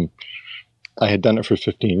 I had done it for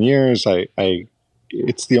 15 years.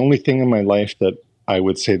 It's the only thing in my life that I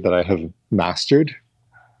would say that I have mastered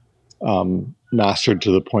to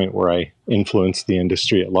the point where I influenced the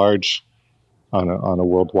industry at large on a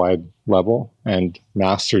worldwide level, and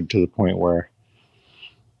mastered to the point where,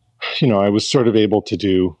 I was sort of able to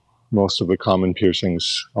do most of the common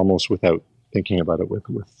piercings almost without thinking about it, with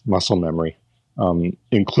muscle memory,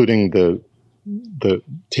 including the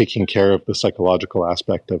taking care of the psychological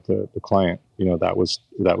aspect of the client. That was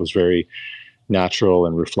very natural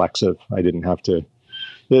and reflexive. I didn't have to,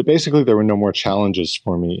 basically there were no more challenges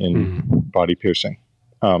for me in body piercing.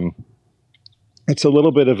 It's a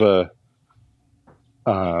little bit of a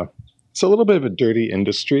dirty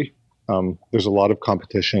industry. There's a lot of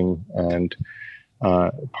competition, and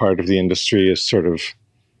part of the industry is sort of,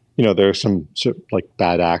 there are some sort of like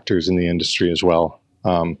bad actors in the industry as well.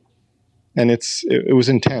 And it was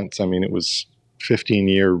intense. I mean, it was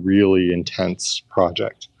 15-year really intense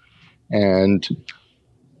project. And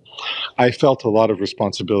I felt a lot of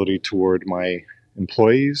responsibility toward my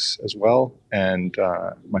employees as well, and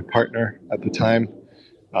my partner at the time.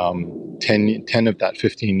 10 of that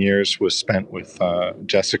 15 years was spent with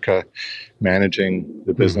Jessica managing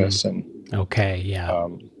the business and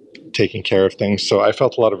taking care of things. So I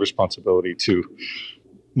felt a lot of responsibility to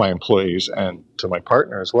my employees and to my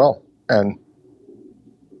partner as well. And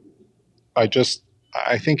I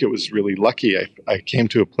think it was really lucky. I came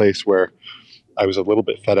to a place where I was a little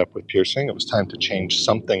bit fed up with piercing. It was time to change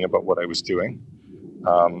something about what I was doing.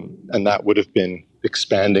 And that would have been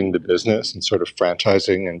expanding the business and sort of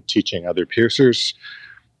franchising and teaching other piercers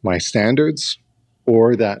my standards,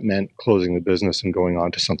 or that meant closing the business and going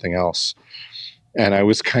on to something else. And I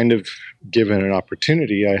was kind of given an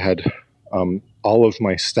opportunity. I had all of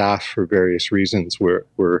my staff, for various reasons,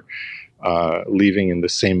 were leaving in the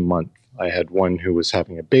same month. I had one who was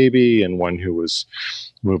having a baby and one who was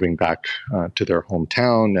moving back to their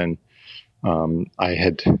hometown. And I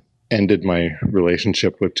had ended my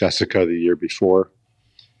relationship with Jessica the year before.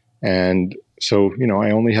 And so,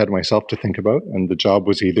 I only had myself to think about. And the job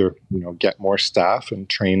was either, get more staff and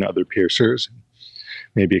train other piercers,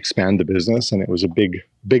 maybe expand the business. And it was a big,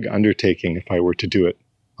 big undertaking if I were to do it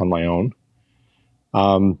on my own.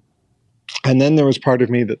 And then there was part of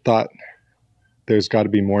me that thought, there's got to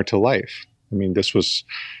be more to life. I mean, this was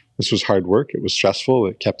hard work. It was stressful.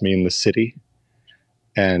 It kept me in the city.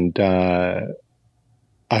 And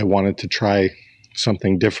I wanted to try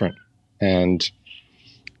something different. And,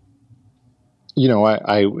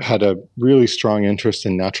 I had a really strong interest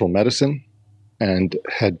in natural medicine and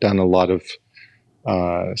had done a lot of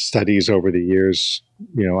studies over the years.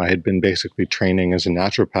 I had been basically training as a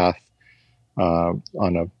naturopath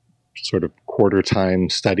on a sort of quarter-time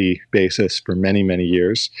study basis for many, many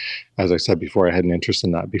years. As I said before, I had an interest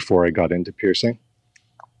in that before I got into piercing.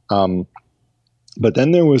 But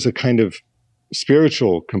then there was a kind of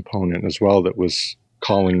spiritual component as well that was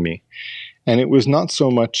calling me. And it was not so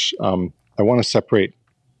much, I want to separate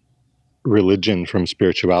religion from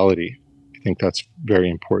spirituality. I think that's very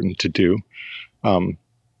important to do.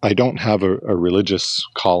 I don't have a religious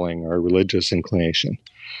calling or a religious inclination,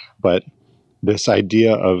 but this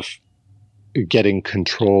idea of getting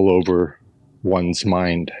control over one's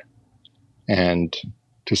mind and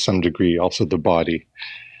to some degree also the body.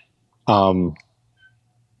 And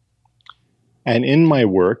in my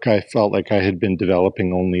work, I felt like I had been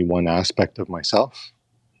developing only one aspect of myself,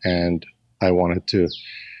 and I wanted to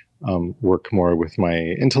work more with my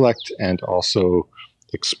intellect and also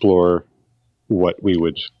explore what we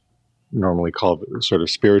would normally call the sort of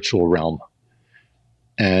spiritual realm.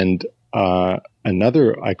 And I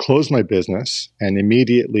closed my business, and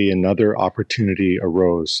immediately another opportunity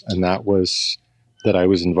arose, and that was that I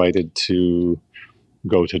was invited to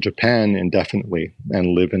go to Japan indefinitely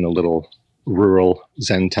and live in a little rural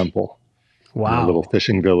Zen temple. Wow. In a little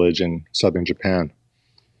fishing village in southern Japan.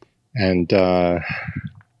 And I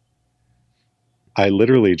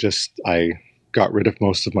literally I got rid of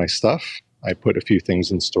most of my stuff. I put a few things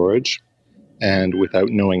in storage, and without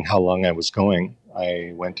knowing how long I was going,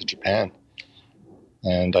 I went to Japan,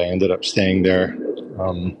 and I ended up staying there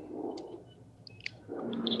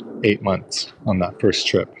 8 months on that first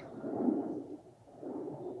trip.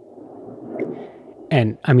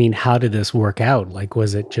 And I mean, how did this work out? Like,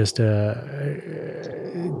 was it just a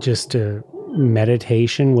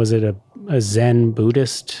meditation? Was it a Zen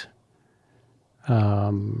Buddhist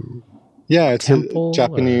it's temple, a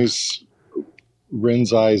Japanese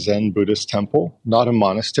Rinzai Zen Buddhist temple, not a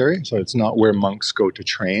monastery. So it's not where monks go to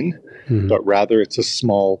train, but rather it's a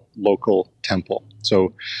small local temple.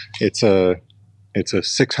 So it's a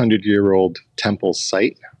 600-year-old temple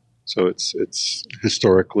site. So it's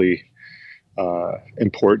historically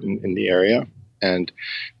important in the area. And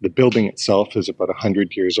the building itself is about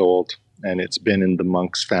 100 years old, and it's been in the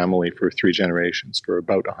monk's family for 3 generations, for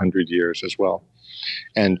about 100 years as well.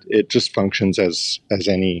 And it just functions as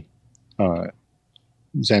any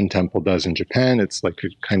Zen temple does in Japan. It's like a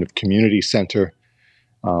kind of community center.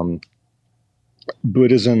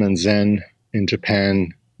 Buddhism and Zen in Japan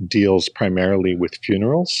deals primarily with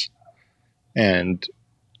funerals, and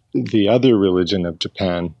the other religion of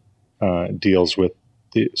Japan deals with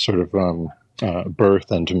the sort of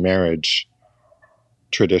birth and marriage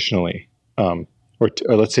traditionally, or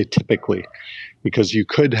let's say typically, because you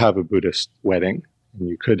could have a Buddhist wedding and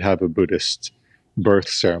you could have a Buddhist birth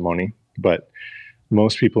ceremony, but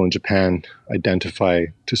most people in Japan identify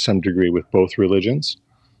to some degree with both religions.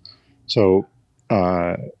 So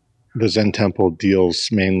the Zen temple deals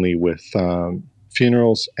mainly with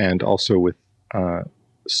funerals and also with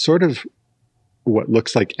sort of what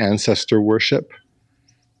looks like ancestor worship,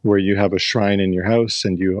 where you have a shrine in your house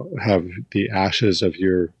and you have the ashes of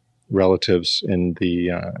your relatives in the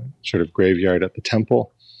sort of graveyard at the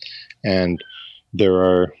temple. And there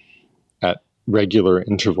are, at regular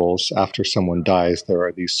intervals after someone dies, there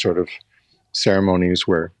are these sort of ceremonies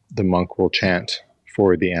where the monk will chant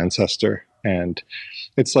for the ancestor. And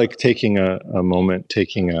it's like taking a moment,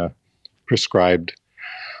 taking a prescribed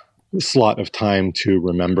slot of time to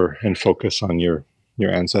remember and focus on your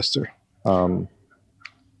ancestor.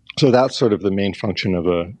 So that's sort of the main function of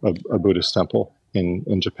a Buddhist temple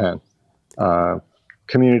in Japan.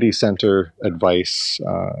 Community center, advice,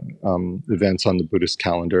 events on the Buddhist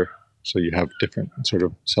calendar. So you have different sort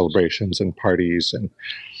of celebrations and parties, and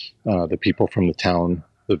the people from the town,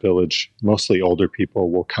 the village, mostly older people,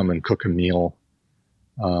 will come and cook a meal.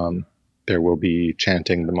 There will be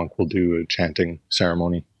chanting. The monk will do a chanting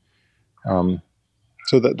ceremony.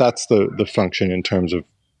 So that's the function in terms of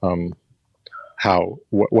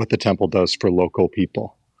what the temple does for local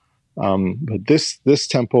people. But this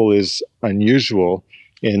temple is unusual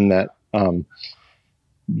in that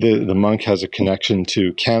the monk has a connection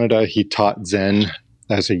to Canada. He taught Zen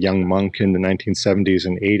as a young monk in the 1970s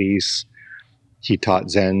and 80s. He taught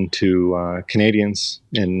Zen to Canadians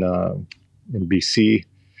in BC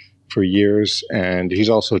for years, and he's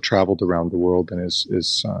also traveled around the world and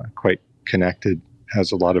is quite connected,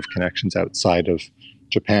 has a lot of connections outside of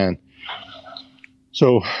Japan.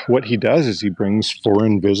 So what he does is he brings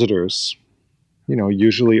foreign visitors,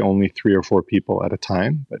 usually only 3 or 4 people at a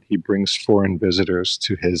time, but he brings foreign visitors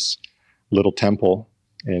to his little temple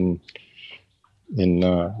in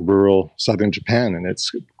rural southern Japan, and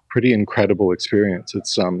it's a pretty incredible experience.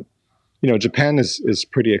 It's Japan is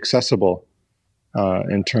pretty accessible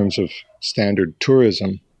in terms of standard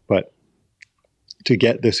tourism, but to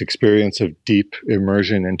get this experience of deep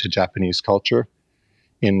immersion into Japanese culture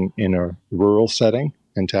in a rural setting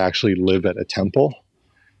and to actually live at a temple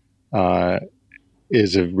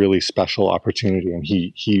is a really special opportunity, and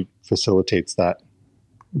he facilitates that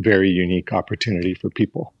very unique opportunity for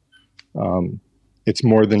people. It's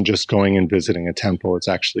more than just going and visiting a temple. It's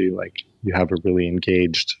actually like you have a really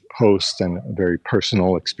engaged host and a very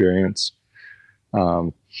personal experience.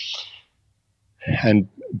 And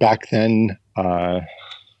back then,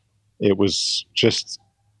 it was just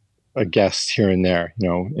a guest here and there. You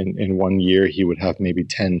know, in 1 year, he would have maybe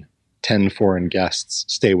 10 foreign guests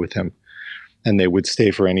stay with him. And they would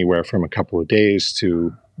stay for anywhere from a couple of days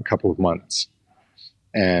to a couple of months.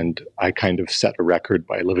 And I kind of set a record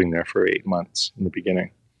by living there for 8 months in the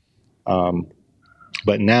beginning.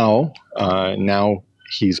 But now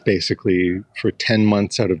he's basically, for 10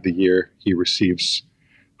 months out of the year, he receives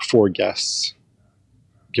 4 guests,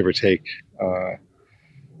 give or take.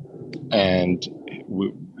 And,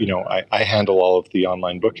 I handle all of the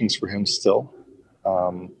online bookings for him still.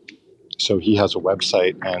 So he has a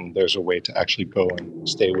website, and there's a way to actually go and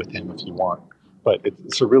stay with him if you want. But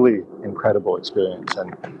it's a really incredible experience,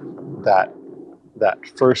 and that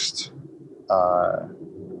first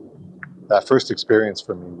experience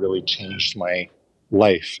for me really changed my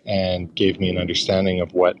life and gave me an understanding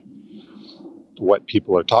of what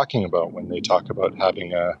people are talking about when they talk about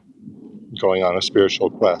going on a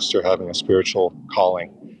spiritual quest or having a spiritual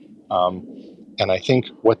calling. And I think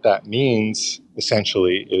what that means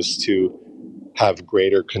essentially is to have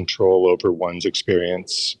greater control over one's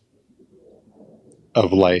experience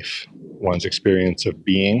of life, one's experience of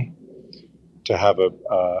being, to have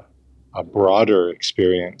a broader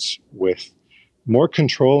experience with more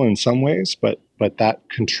control in some ways, but that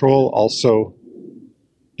control also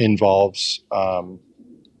involves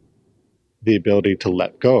the ability to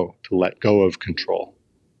let go of control.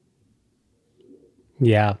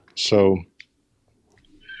 Yeah. So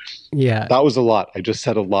yeah, that was a lot. I just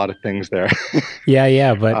said a lot of things there.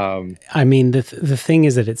 Yeah. But I mean, the thing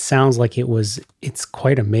is that it sounds like it's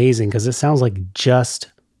quite amazing, because it sounds like just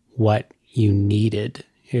what you needed.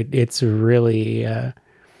 It's really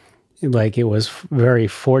like it was very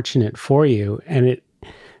fortunate for you. And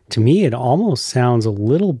to me, it almost sounds a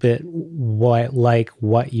little bit like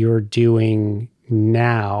what you're doing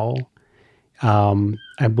now.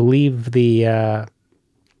 I believe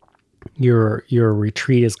your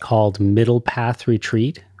retreat is called Middle Path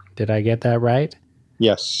Retreat. Did I get that right?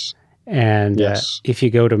 Yes. And yes. If you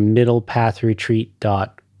go to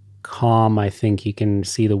middlepathretreat.com, I think you can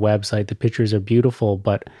see the website. The pictures are beautiful,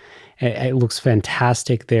 but it looks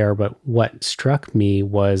fantastic there. But what struck me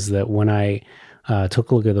was that when I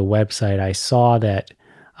took a look at the website, I saw that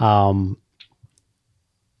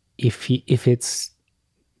if it's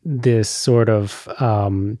this sort of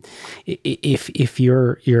if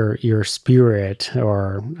your spirit,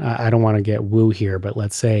 or I don't want to get woo here, but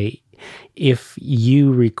let's say if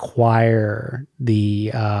you require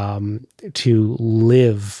to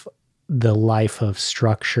live the life of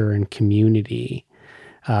structure and community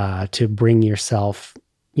to bring yourself,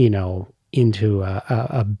 into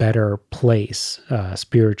a better place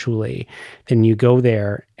spiritually, then you go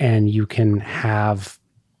there and you can have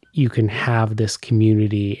this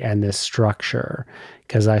community and this structure.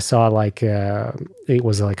 Because I saw it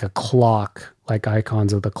was like a clock, like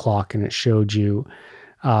icons of the clock, and it showed you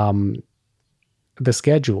the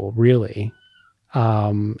schedule, really.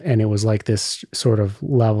 And it was like this sort of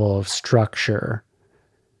level of structure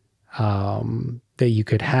that you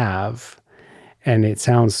could have. And it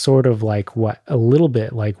sounds sort of like a little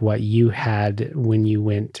bit like what you had when you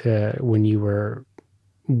went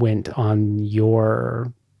on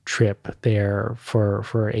your trip there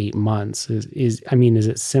for 8 months. Is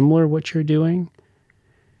it similar what you're doing?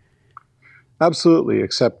 Absolutely,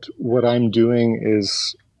 except what I'm doing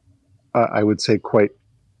is, I would say, quite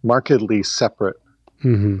markedly separate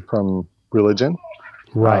from religion.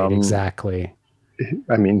 Right, exactly.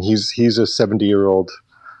 I mean, he's a 70-year-old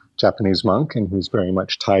Japanese monk, and he's very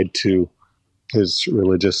much tied to his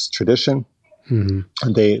religious tradition. And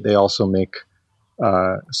they also make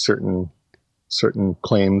certain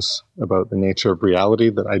claims about the nature of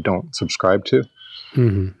reality that I don't subscribe to.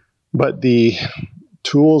 But the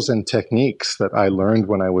tools and techniques that I learned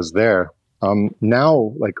when I was there,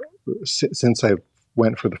 now, since I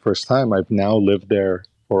went for the first time, I've now lived there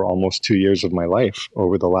for almost 2 years of my life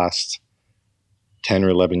over the last 10 or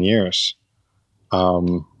 11 years.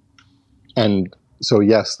 And so,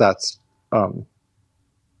 yes, that's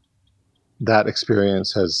that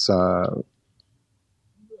experience has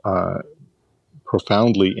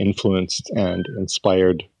profoundly influenced and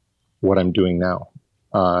inspired what I'm doing now.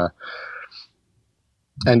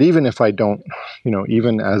 And even if I don't,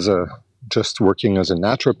 even as just working as a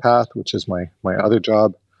naturopath, which is my other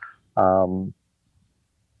job,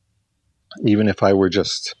 even if I were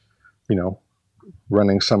just,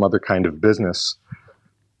 running some other kind of business,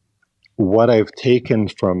 what I've taken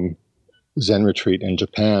from Zen retreat in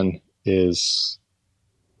Japan is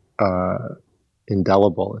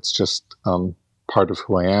indelible. It's just part of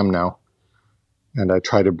who I am now. And I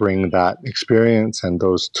try to bring that experience and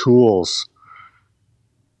those tools,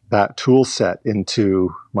 that tool set,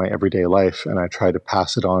 into my everyday life, and I try to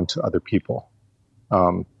pass it on to other people.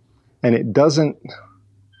 And it doesn't.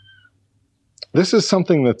 This is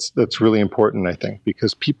something that's really important, I think,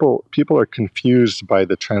 because people are confused by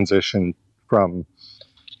the transition from,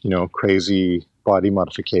 crazy body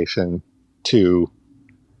modification to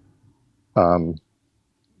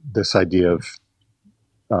this idea of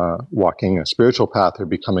walking a spiritual path or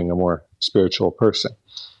becoming a more spiritual person.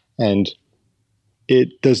 And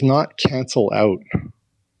it does not cancel out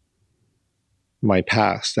my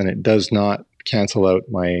past, and it does not cancel out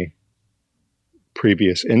my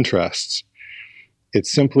previous interests. It's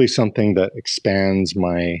simply something that expands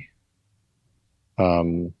my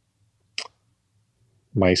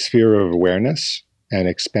my sphere of awareness and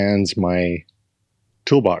expands my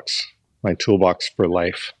toolbox for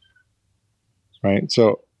life. Right?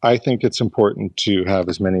 So I think it's important to have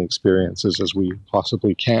as many experiences as we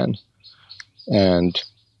possibly can. And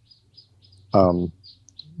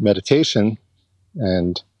meditation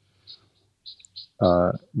and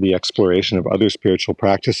the exploration of other spiritual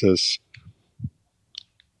practices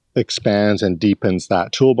expands and deepens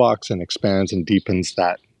that toolbox and expands and deepens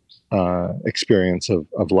that experience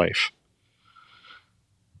of life.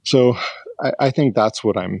 So I think that's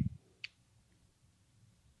what I'm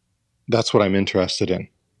interested in.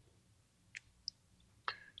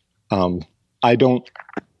 I don't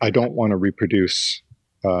want to reproduce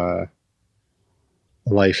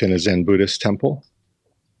life in a Zen Buddhist temple,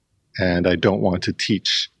 and I don't want to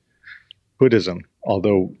teach Buddhism,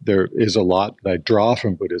 although there is a lot that I draw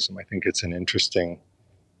from Buddhism. I think it's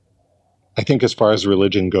as far as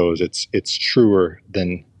religion goes, it's truer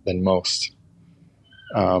than most.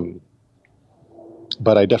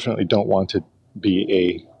 But I definitely don't want to be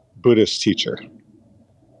a Buddhist teacher.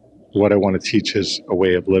 What I want to teach is a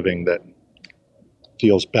way of living that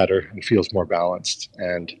feels better and feels more balanced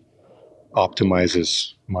and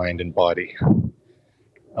optimizes mind and body.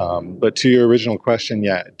 But to your original question,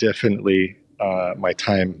 yeah, definitely my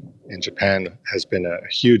time in Japan has been a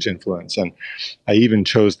huge influence. And I even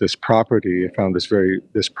chose this property. I found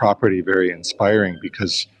this property very inspiring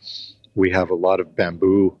because we have a lot of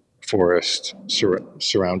bamboo forest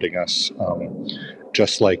surrounding us,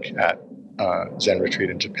 just like at Zen retreat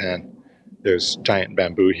in Japan. There's giant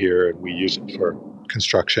bamboo here, and we use it for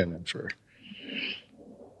construction and for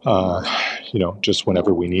just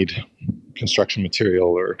whenever we need construction material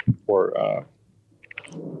or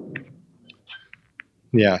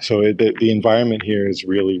so the environment here is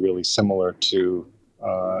really, really similar to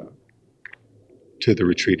the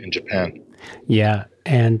retreat in Japan. Yeah,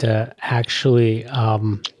 and actually,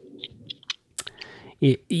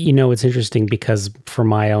 it's interesting because for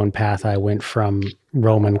my own path, I went from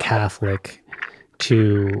Roman Catholic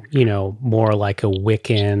to, more like a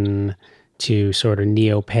Wiccan to sort of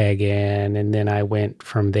neo-pagan, and then I went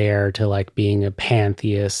from there to like being a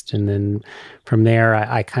pantheist, and then from there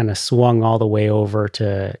I kind of swung all the way over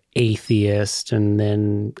to atheist, and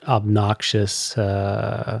then obnoxious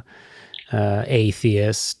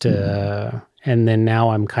atheist, and then now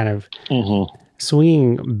I'm kind of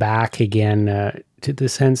swinging back again to the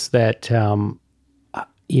sense that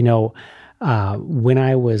when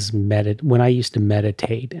I used to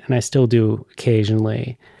meditate, and I still do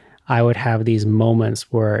occasionally, I would have these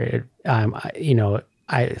moments where to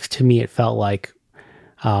me it felt like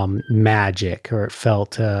magic, or it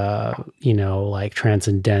felt like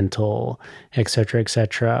transcendental, et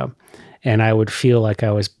cetera, and I would feel like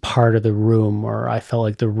I was part of the room, or I felt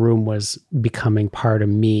like the room was becoming part of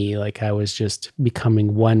me, like I was just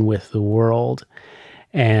becoming one with the world.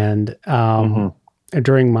 And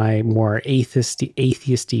during my more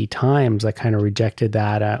atheisty times, I kind of rejected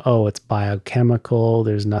that. It's biochemical.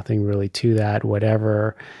 There's nothing really to that,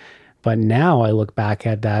 whatever. But now I look back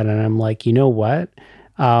at that and I'm like, you know what?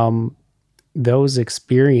 Those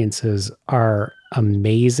experiences are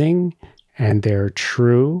amazing and they're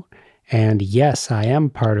true. And yes, I am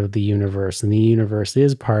part of the universe, and the universe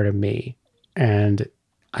is part of me. And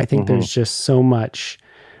I think there's just so much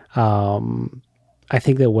I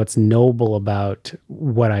think that what's noble about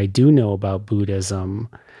what I do know about Buddhism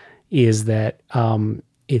is that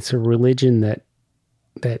it's a religion that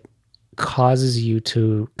causes you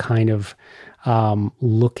to kind of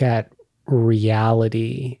look at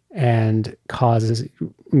reality and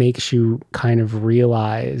makes you kind of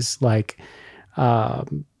realize, like,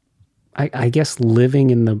 I guess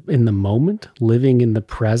living in the moment, living in the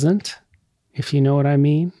present, if you know what I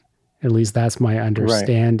mean. At least that's my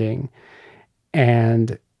understanding. Right.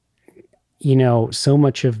 And, so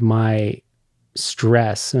much of my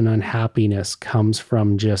stress and unhappiness comes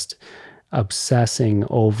from just obsessing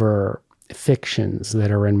over fictions that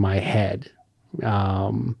are in my head.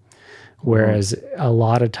 Whereas a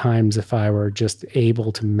lot of times, if I were just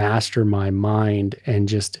able to master my mind and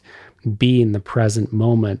just be in the present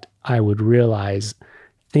moment, I would realize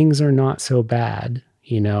things are not so bad.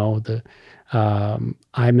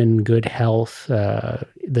 I'm in good health.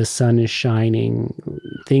 The sun is shining.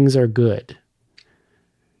 Things are good.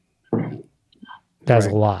 That's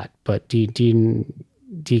right. A lot, but do you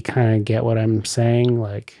kind of get what I'm saying?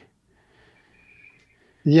 Like,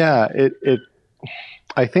 yeah,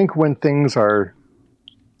 I think when things are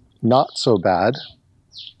not so bad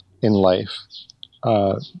in life,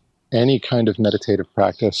 any kind of meditative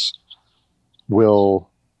practice will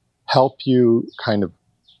help you kind of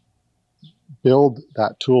build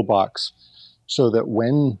that toolbox so that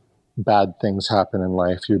when bad things happen in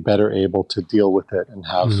life, you're better able to deal with it and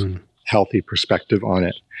have healthy perspective on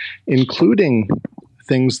it, including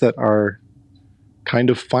things that are kind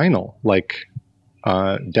of final, like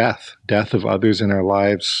death of others in our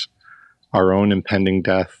lives, our own impending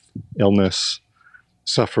death, illness,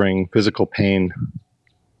 suffering, physical pain,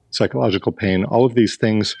 psychological pain. All of these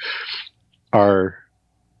things are,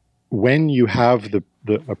 when you have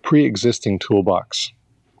a pre-existing toolbox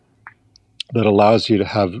that allows you to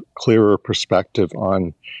have clearer perspective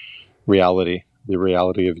on reality, the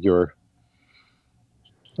reality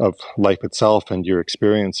of life itself and your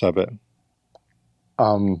experience of it,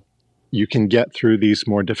 you can get through these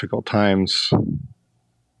more difficult times.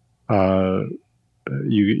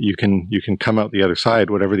 You can come out the other side,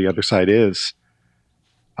 whatever the other side is,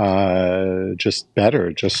 just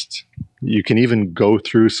better. Just, you can even go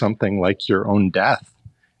through something like your own death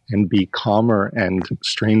and be calmer and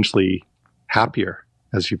strangely happier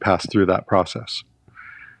as you pass through that process.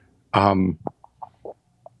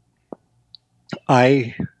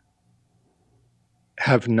 I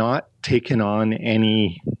have not taken on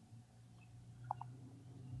any,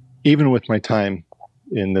 even with my time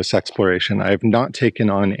in this exploration, I have not taken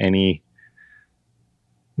on any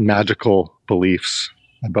magical beliefs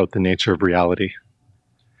about the nature of reality.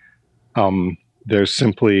 There's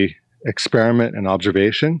simply experiment and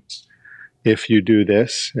observation. If you do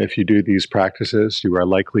this, if you do these practices, you are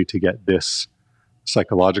likely to get this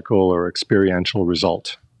psychological or experiential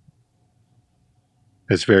result.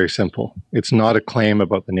 It's very simple. It's not a claim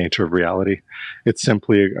about the nature of reality. It's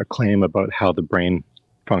simply a claim about how the brain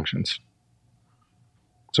functions.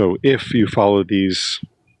 So if you follow these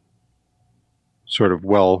sort of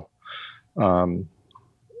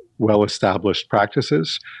well-established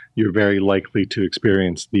practices, you're very likely to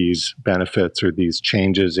experience these benefits or these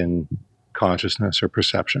changes in consciousness or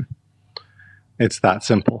perception. It's that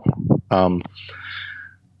simple.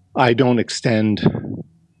 I don't extend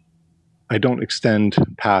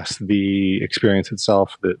past the experience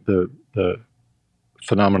itself, the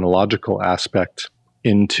phenomenological aspect,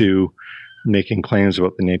 into making claims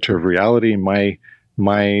about the nature of reality. My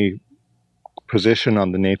position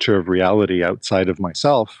on the nature of reality outside of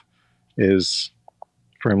myself is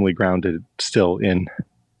firmly grounded still in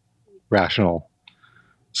rational,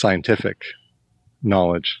 scientific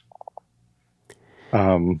knowledge.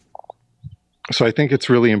 So I think it's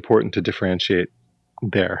really important to differentiate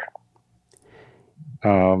there.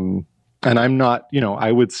 And I'm not,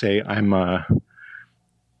 I would say I'm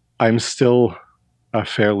still a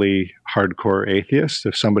fairly hardcore atheist.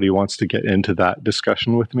 If somebody wants to get into that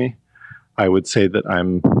discussion with me, I would say that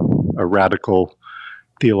I'm a radical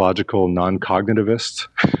theological non-cognitivist.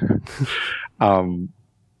 And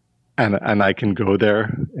I can go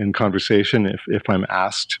there in conversation if I'm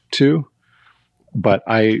asked to. But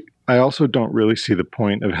I also don't really see the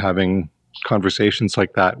point of having conversations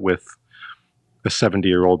like that with a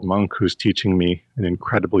 70-year-old monk who's teaching me an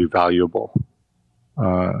incredibly valuable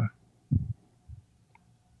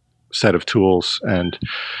set of tools and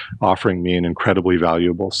offering me an incredibly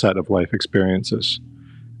valuable set of life experiences.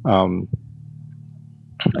 And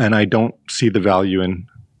I don't see the value in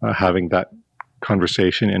having that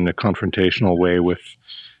conversation in a confrontational way with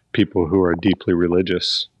people who are deeply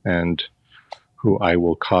religious and who I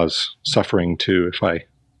will cause suffering to if I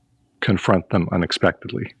confront them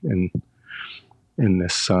unexpectedly in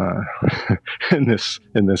this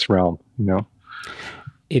in this realm, you know.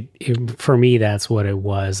 It for me, that's what it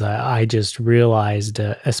was. I just realized,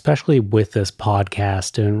 especially with this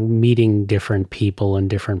podcast and meeting different people in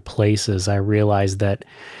different places, I realized that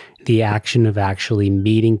the action of actually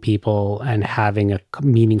meeting people and having a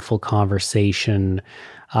meaningful conversation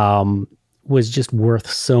was just worth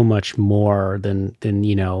so much more than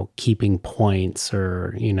keeping points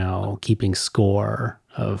or keeping score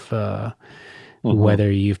of whether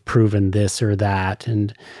you've proven this or that.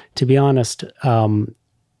 And to be honest,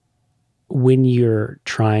 when you're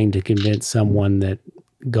trying to convince someone that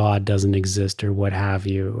God doesn't exist or what have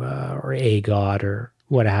you, or a God or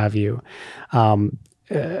what have you,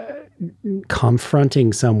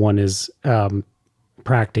 confronting someone is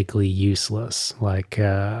practically useless. Like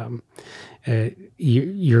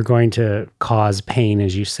you're going to cause pain,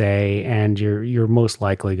 as you say, and you're most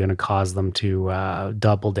likely going to cause them to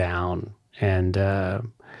double down and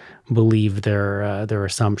believe their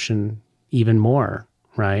assumption even more,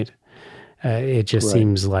 right? It just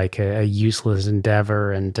seems like a useless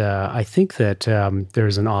endeavor. And I think that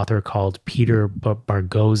there's an author called Peter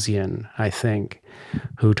Boghossian, I think,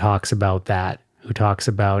 who talks about that, who talks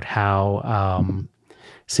about how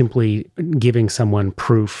simply giving someone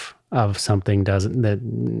proof of something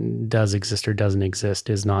that does exist or doesn't exist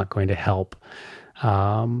is not going to help.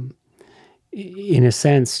 In a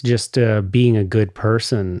sense, just being a good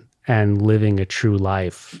person and living a true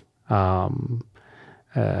life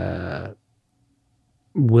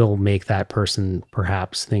will make that person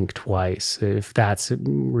perhaps think twice if that's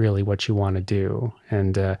really what you want to do.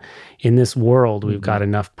 And in this world, we've got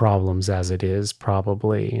enough problems as it is,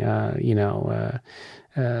 probably.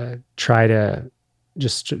 Try to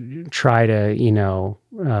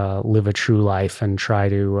live a true life and try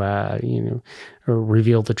to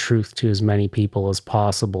reveal the truth to as many people as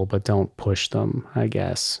possible, but don't push them, I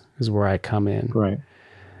guess, is where I come in. Right.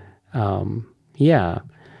 Yeah.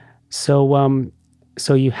 So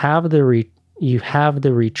you have the retreat.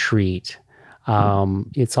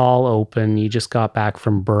 It's all open. You just got back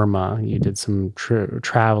from Burma. You did some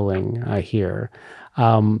traveling, I hear.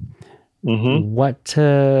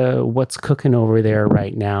 What's cooking over there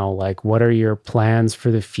right now? Like, what are your plans for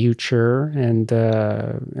the future? And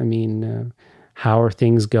how are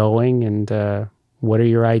things going? And what are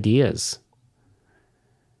your ideas?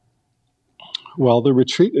 Well, the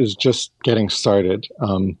retreat is just getting started.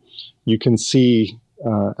 You can see,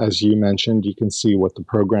 as you mentioned, you can see what the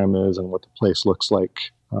program is and what the place looks like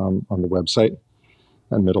on the website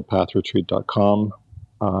at middlepathretreat.com.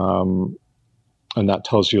 And that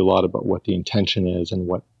tells you a lot about what the intention is and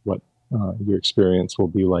what your experience will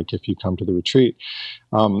be like if you come to the retreat.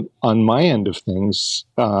 On my end of things,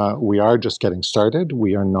 we are just getting started.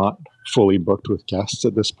 We are not fully booked with guests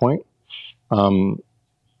at this point.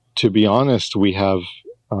 To be honest, we have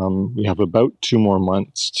about 2 more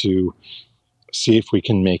months to see if we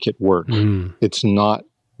can make it work. It's not,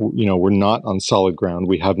 we're not on solid ground.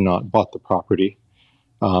 We have not bought the property.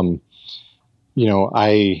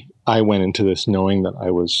 I went into this knowing that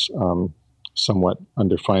I was somewhat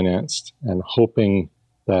underfinanced and hoping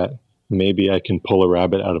that maybe I can pull a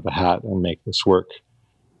rabbit out of a hat and make this work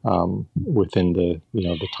within the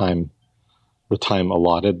time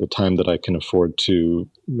allotted, the time that I can afford to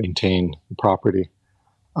maintain the property.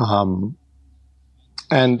 And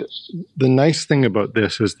the nice thing about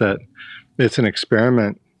this is that it's an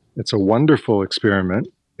experiment. It's a wonderful experiment.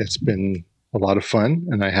 It's been a lot of fun,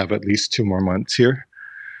 and I have at least 2 more months here.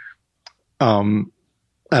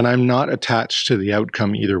 And I'm not attached to the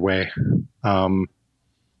outcome either way.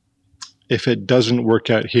 If it doesn't work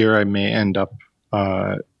out here, I may end up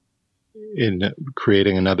in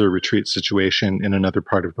creating another retreat situation in another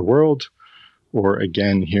part of the world, or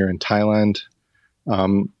again here in Thailand.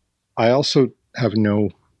 I also have no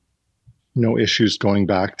issues going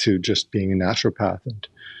back to just being a naturopath and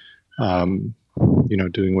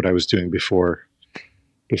doing what I was doing before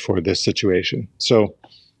this situation. So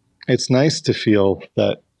it's nice to feel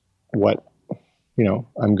that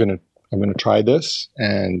I'm gonna try this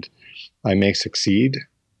and I may succeed.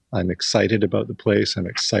 I'm excited about the place. I'm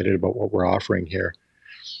excited about what we're offering here.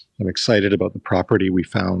 I'm excited about the property we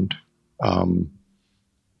found.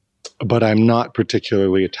 But I'm not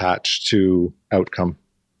particularly attached to outcome.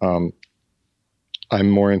 I'm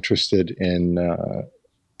more interested in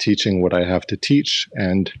teaching what I have to teach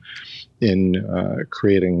and in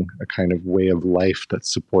creating a kind of way of life that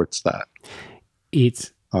supports that.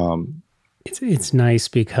 It's nice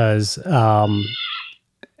because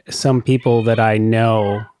some people that I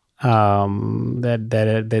know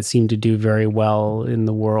that seem to do very well in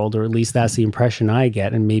the world, or at least that's the impression I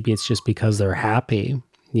get. And maybe it's just because they're happy,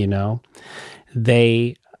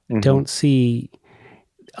 they don't see,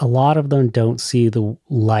 a lot of them don't see the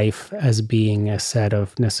life as being a set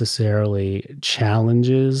of necessarily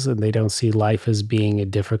challenges, and they don't see life as being a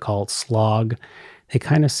difficult slog. They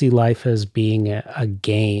kind of see life as being a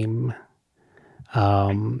game.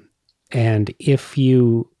 And if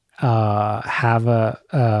you have a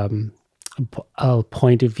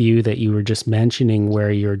point of view that you were just mentioning,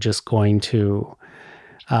 where you're just going to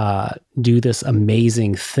do this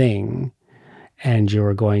amazing thing, and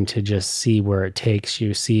you're going to just see where it takes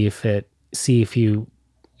you, see if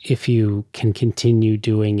you can continue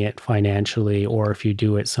doing it financially, or if you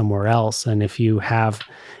do it somewhere else. And if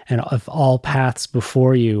all paths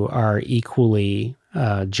before you are equally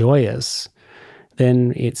joyous,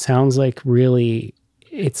 then it sounds like really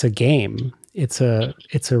it's a game. It's a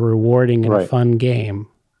rewarding and fun game,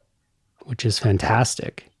 which is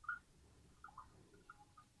fantastic.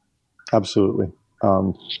 Absolutely.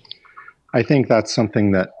 I think that's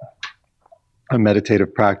something that a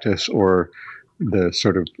meditative practice or the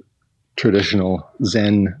sort of traditional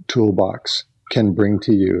Zen toolbox can bring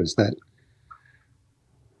to you, is that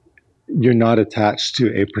you're not attached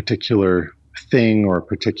to a particular thing or a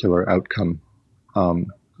particular outcome.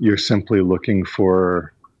 You're simply looking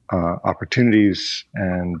for opportunities,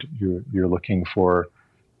 and you're looking for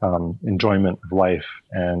enjoyment of life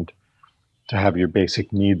and to have your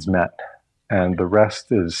basic needs met. And the rest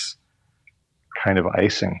is kind of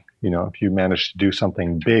icing. If you manage to do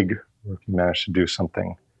something big, or if you manage to do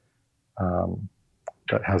something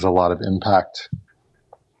that has a lot of impact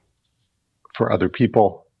for other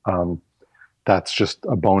people, that's just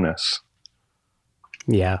a bonus.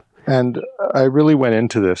 Yeah. And I really went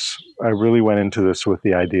into this with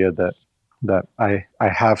the idea that I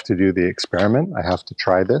have to do the experiment. I have to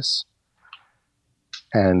try this.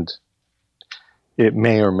 And it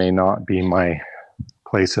may or may not be my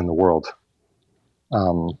place in the world.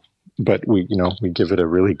 But we give it a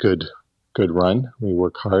really good run. We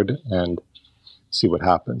work hard and see what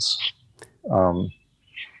happens.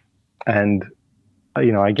 And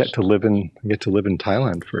I get to live in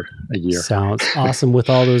Thailand for a year. Sounds awesome with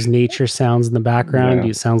all those nature sounds in the background.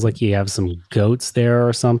 Yeah. It sounds like you have some goats there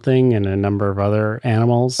or something, and a number of other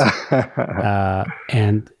animals.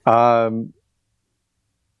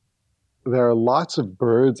 There are lots of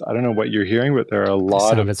birds. I don't know what you're hearing, but there are a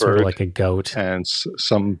lot of birds. Sort of like a goat. And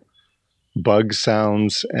some bug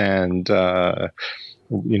sounds. And,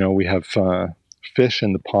 we have fish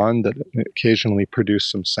in the pond that occasionally produce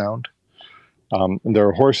some sound. And there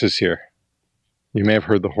are horses here. You may have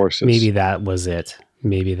heard the horses. Maybe that was it.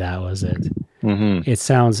 Mm-hmm. It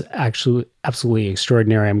sounds actually absolutely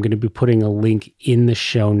extraordinary. I'm going to be putting a link in the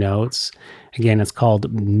show notes. Again, it's called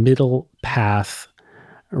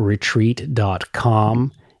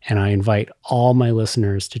middlepathretreat.com, and I invite all my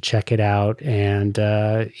listeners to check it out. And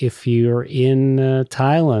if you're in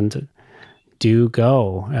Thailand, do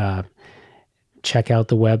go. Check out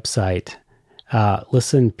the website.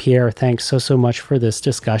 Listen, Pierre, thanks so much for this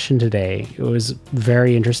discussion today. It was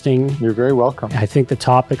very interesting. You're very welcome. I think the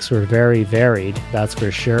topics were very varied, that's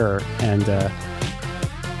for sure. And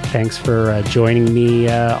thanks for joining me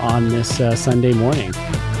on this Sunday morning.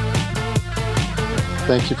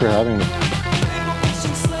 Thank you for having me.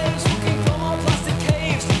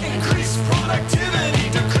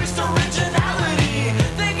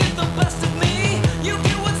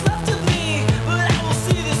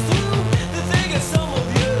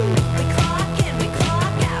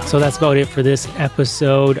 So that's about it for this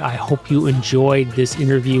episode. I hope you enjoyed this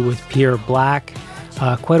interview with Pierre Black.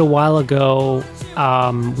 Quite a while ago,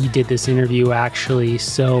 we did this interview actually.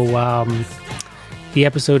 So the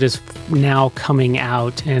episode is now coming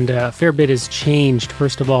out, and a fair bit has changed.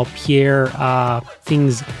 First of all, Pierre,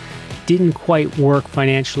 things didn't quite work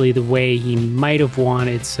financially the way he might have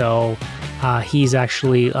wanted. So he's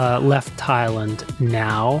actually left Thailand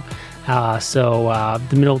now. So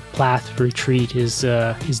the Middle Path Retreat is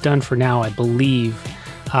done for now, I believe.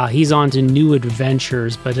 He's on to new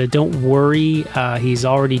adventures, but don't worry. He's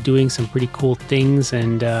already doing some pretty cool things,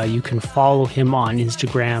 and you can follow him on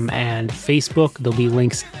Instagram and Facebook. There'll be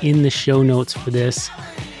links in the show notes for this.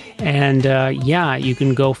 And you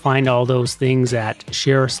can go find all those things at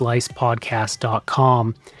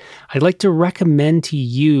shareaslicepodcast.com. I'd like to recommend to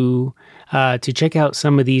you to check out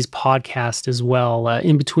some of these podcasts as well,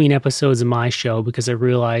 in between episodes of my show, because I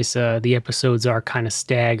realize the episodes are kind of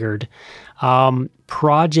staggered.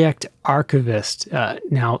 Project Archivist.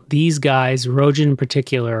 Now, these guys, Rojan in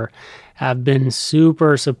particular, have been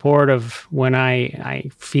super supportive when I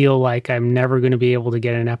feel like I'm never going to be able to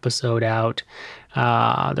get an episode out.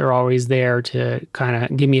 They're always there to kind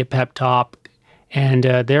of give me a pep talk. And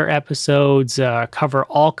their episodes cover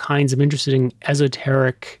all kinds of interesting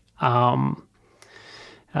esoteric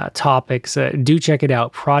topics. Do check it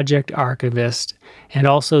out, Project Archivist, and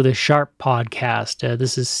also the Sharp podcast.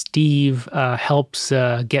 This is Steve, helps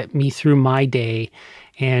get me through my day,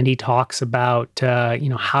 and he talks about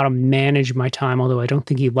how to manage my time, although I don't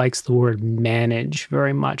think he likes the word manage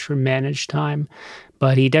very much for manage time,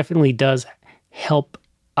 but he definitely does help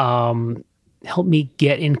me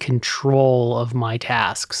get in control of my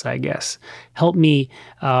tasks, I guess. Help me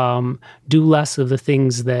do less of the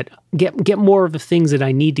things that get more of the things that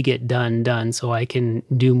I need to get done so I can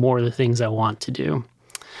do more of the things I want to do.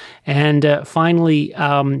 And finally,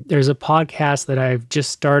 there's a podcast that I've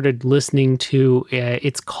just started listening to.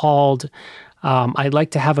 It's called I'd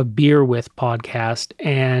Like to Have a Beer With podcast,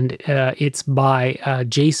 and it's by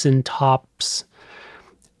Jason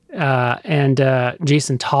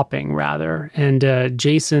Topping, rather. And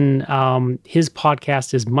Jason, his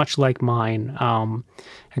podcast is much like mine,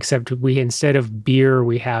 except instead of beer,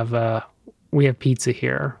 we have pizza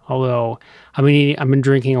here. Although I've been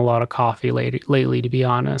drinking a lot of coffee lately, to be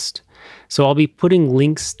honest. So I'll be putting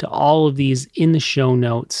links to all of these in the show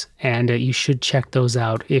notes, and you should check those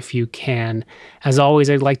out if you can. As always,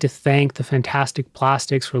 I'd like to thank the Fantastic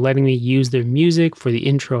Plastics for letting me use their music for the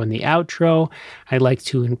intro and the outro. I'd like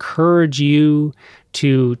to encourage you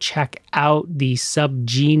to check out the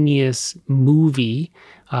Subgenius movie,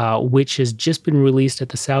 which has just been released at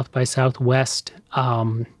the South by Southwest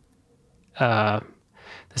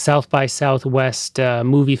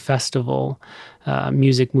movie festival,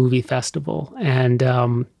 music movie festival. And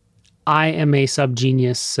I am a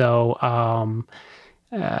Subgenius, so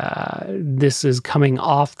this is coming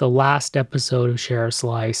off the last episode of Share a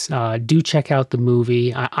Slice. Do check out the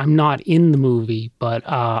movie. I'm not in the movie, but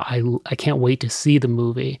I can't wait to see the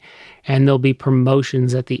movie. And there'll be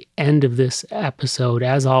promotions at the end of this episode,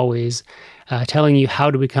 as always, telling you how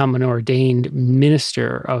to become an ordained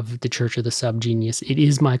minister of the Church of the Subgenius. It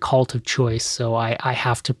is my cult of choice, so I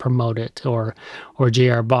have to promote it, or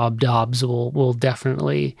J.R. Bob Dobbs will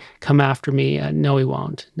definitely come after me. No, he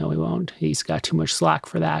won't. He's got too much slack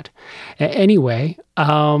for that. Anyway,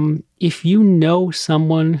 if you know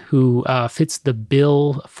someone who fits the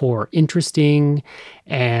bill for interesting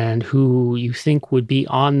and who you think would be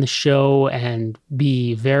on the show and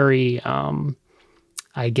be very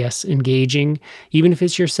engaging, even if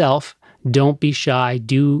it's yourself, don't be shy.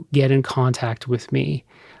 Do get in contact with me.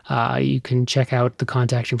 You can check out the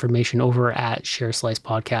contact information over at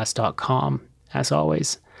shareslicepodcast.com, as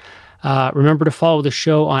always. Remember to follow the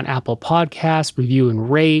show on Apple Podcasts, review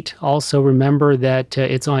and rate. Also remember that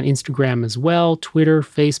it's on Instagram as well, Twitter,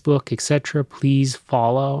 Facebook, etc. Please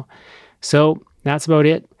follow. So that's about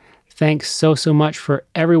it. Thanks so much for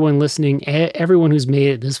everyone listening, everyone who's made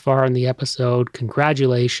it this far in the episode.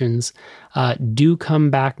 Congratulations. Do come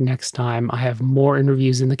back next time. I have more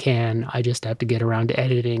interviews in the can. I just have to get around to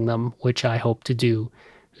editing them, which I hope to do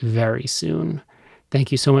very soon.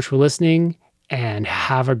 Thank you so much for listening, and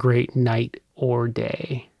have a great night or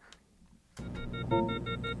day.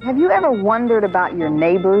 Have you ever wondered about your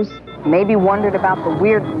neighbors? Maybe wondered about the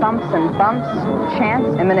weird thumps and bumps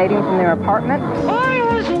chants emanating from their apartment? I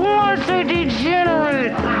was once a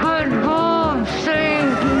degenerate, but Bob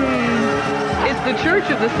saved me. It's the Church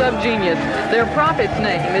of the Subgenius. Their prophet's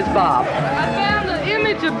name is Bob. I found the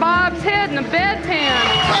image of Bob's head in a bedpan.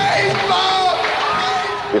 Hey, Bob!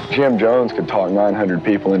 If Jim Jones could talk 900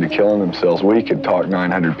 people into killing themselves, we could talk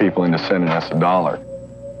 900 people into sending us $1.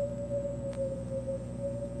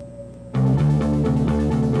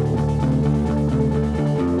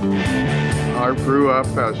 I grew up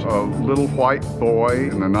as a little white boy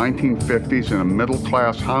in the 1950s in a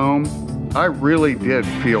middle-class home. I really did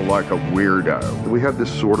feel like a weirdo. We had this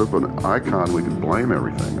sort of an icon we could blame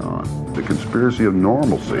everything on, the conspiracy of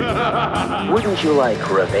normalcy. Wouldn't you like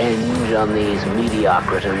revenge on these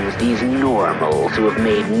mediocritans, these normals who have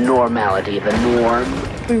made normality the norm?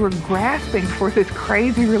 We were grasping for this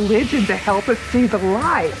crazy religion to help us see the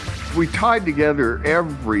light. We tied together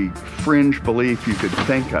every fringe belief you could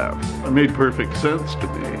think of. It made perfect sense to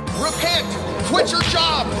me. Repent! Quit your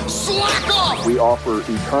job! Slack off! We offer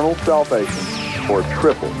eternal salvation or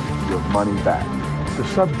triple your money back. The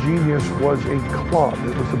Subgenius was a club.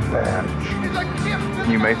 It was a badge.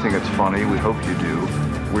 You may think it's funny. We hope you do.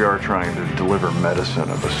 We are trying to deliver medicine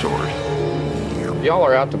of a sort. Y'all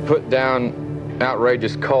are out to put down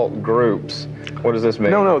outrageous cult groups. What does this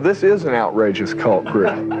mean? No, this is an outrageous cult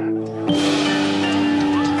group.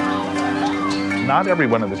 Not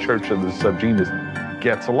everyone in the Church of the Subgenius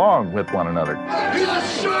gets along with one another. He's a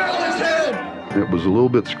charlatan! It was a little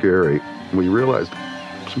bit scary. We realized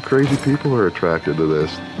some crazy people are attracted to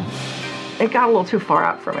this. It got a little too far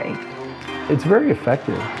out for me. It's very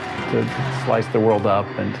effective to slice the world up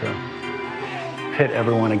and to pit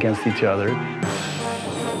everyone against each other.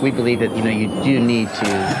 We believe that, you do need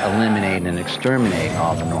to eliminate and exterminate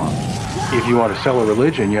all the normal. If you want to sell a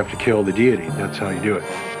religion, you have to kill the deity. That's how you do it.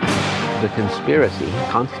 The conspiracy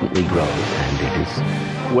constantly grows, and it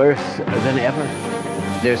is worse than ever.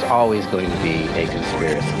 There's always going to be a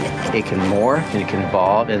conspiracy. It can morph, and it can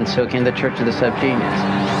evolve, and so can the Church of the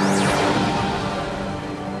Subgenius.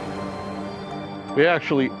 We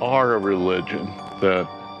actually are a religion that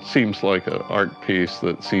seems like an art piece,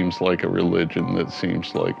 that seems like a religion, that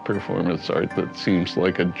seems like performance art, that seems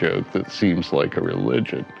like a joke, that seems like a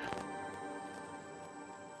religion.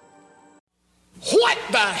 What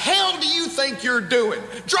the hell do you think you're doing?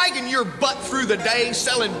 Dragging your butt through the day,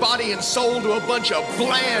 selling body and soul to a bunch of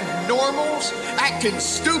bland normals? Acting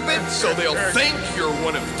stupid so they'll think you're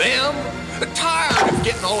one of them? Tired of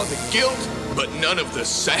getting all of the guilt, but none of the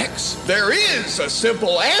sex? There is a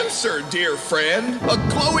simple answer, dear friend. A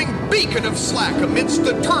glowing beacon of slack amidst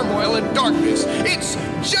the turmoil and darkness. It's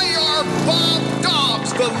J.R. Bob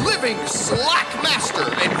Dobbs, the living slack master,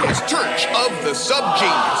 and his Church of the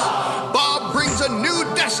Subgenius. Bob brings a new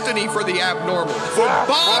destiny for the abnormal, for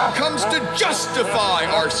Bob comes to justify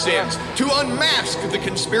our sins, to unmask the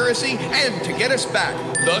conspiracy, and to get us back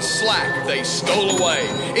the slack they stole away.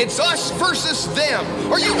 It's us versus them.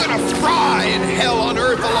 Are you gonna fry in hell on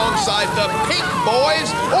earth alongside the pink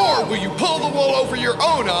boys, or will you pull the wool over your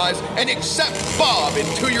own eyes and accept Bob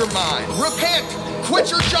into your mind? Repent,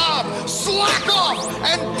 quit your job, slack off,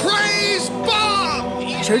 and praise Bob!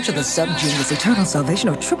 Church of the Subgenius, eternal salvation,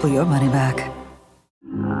 or triple your money back.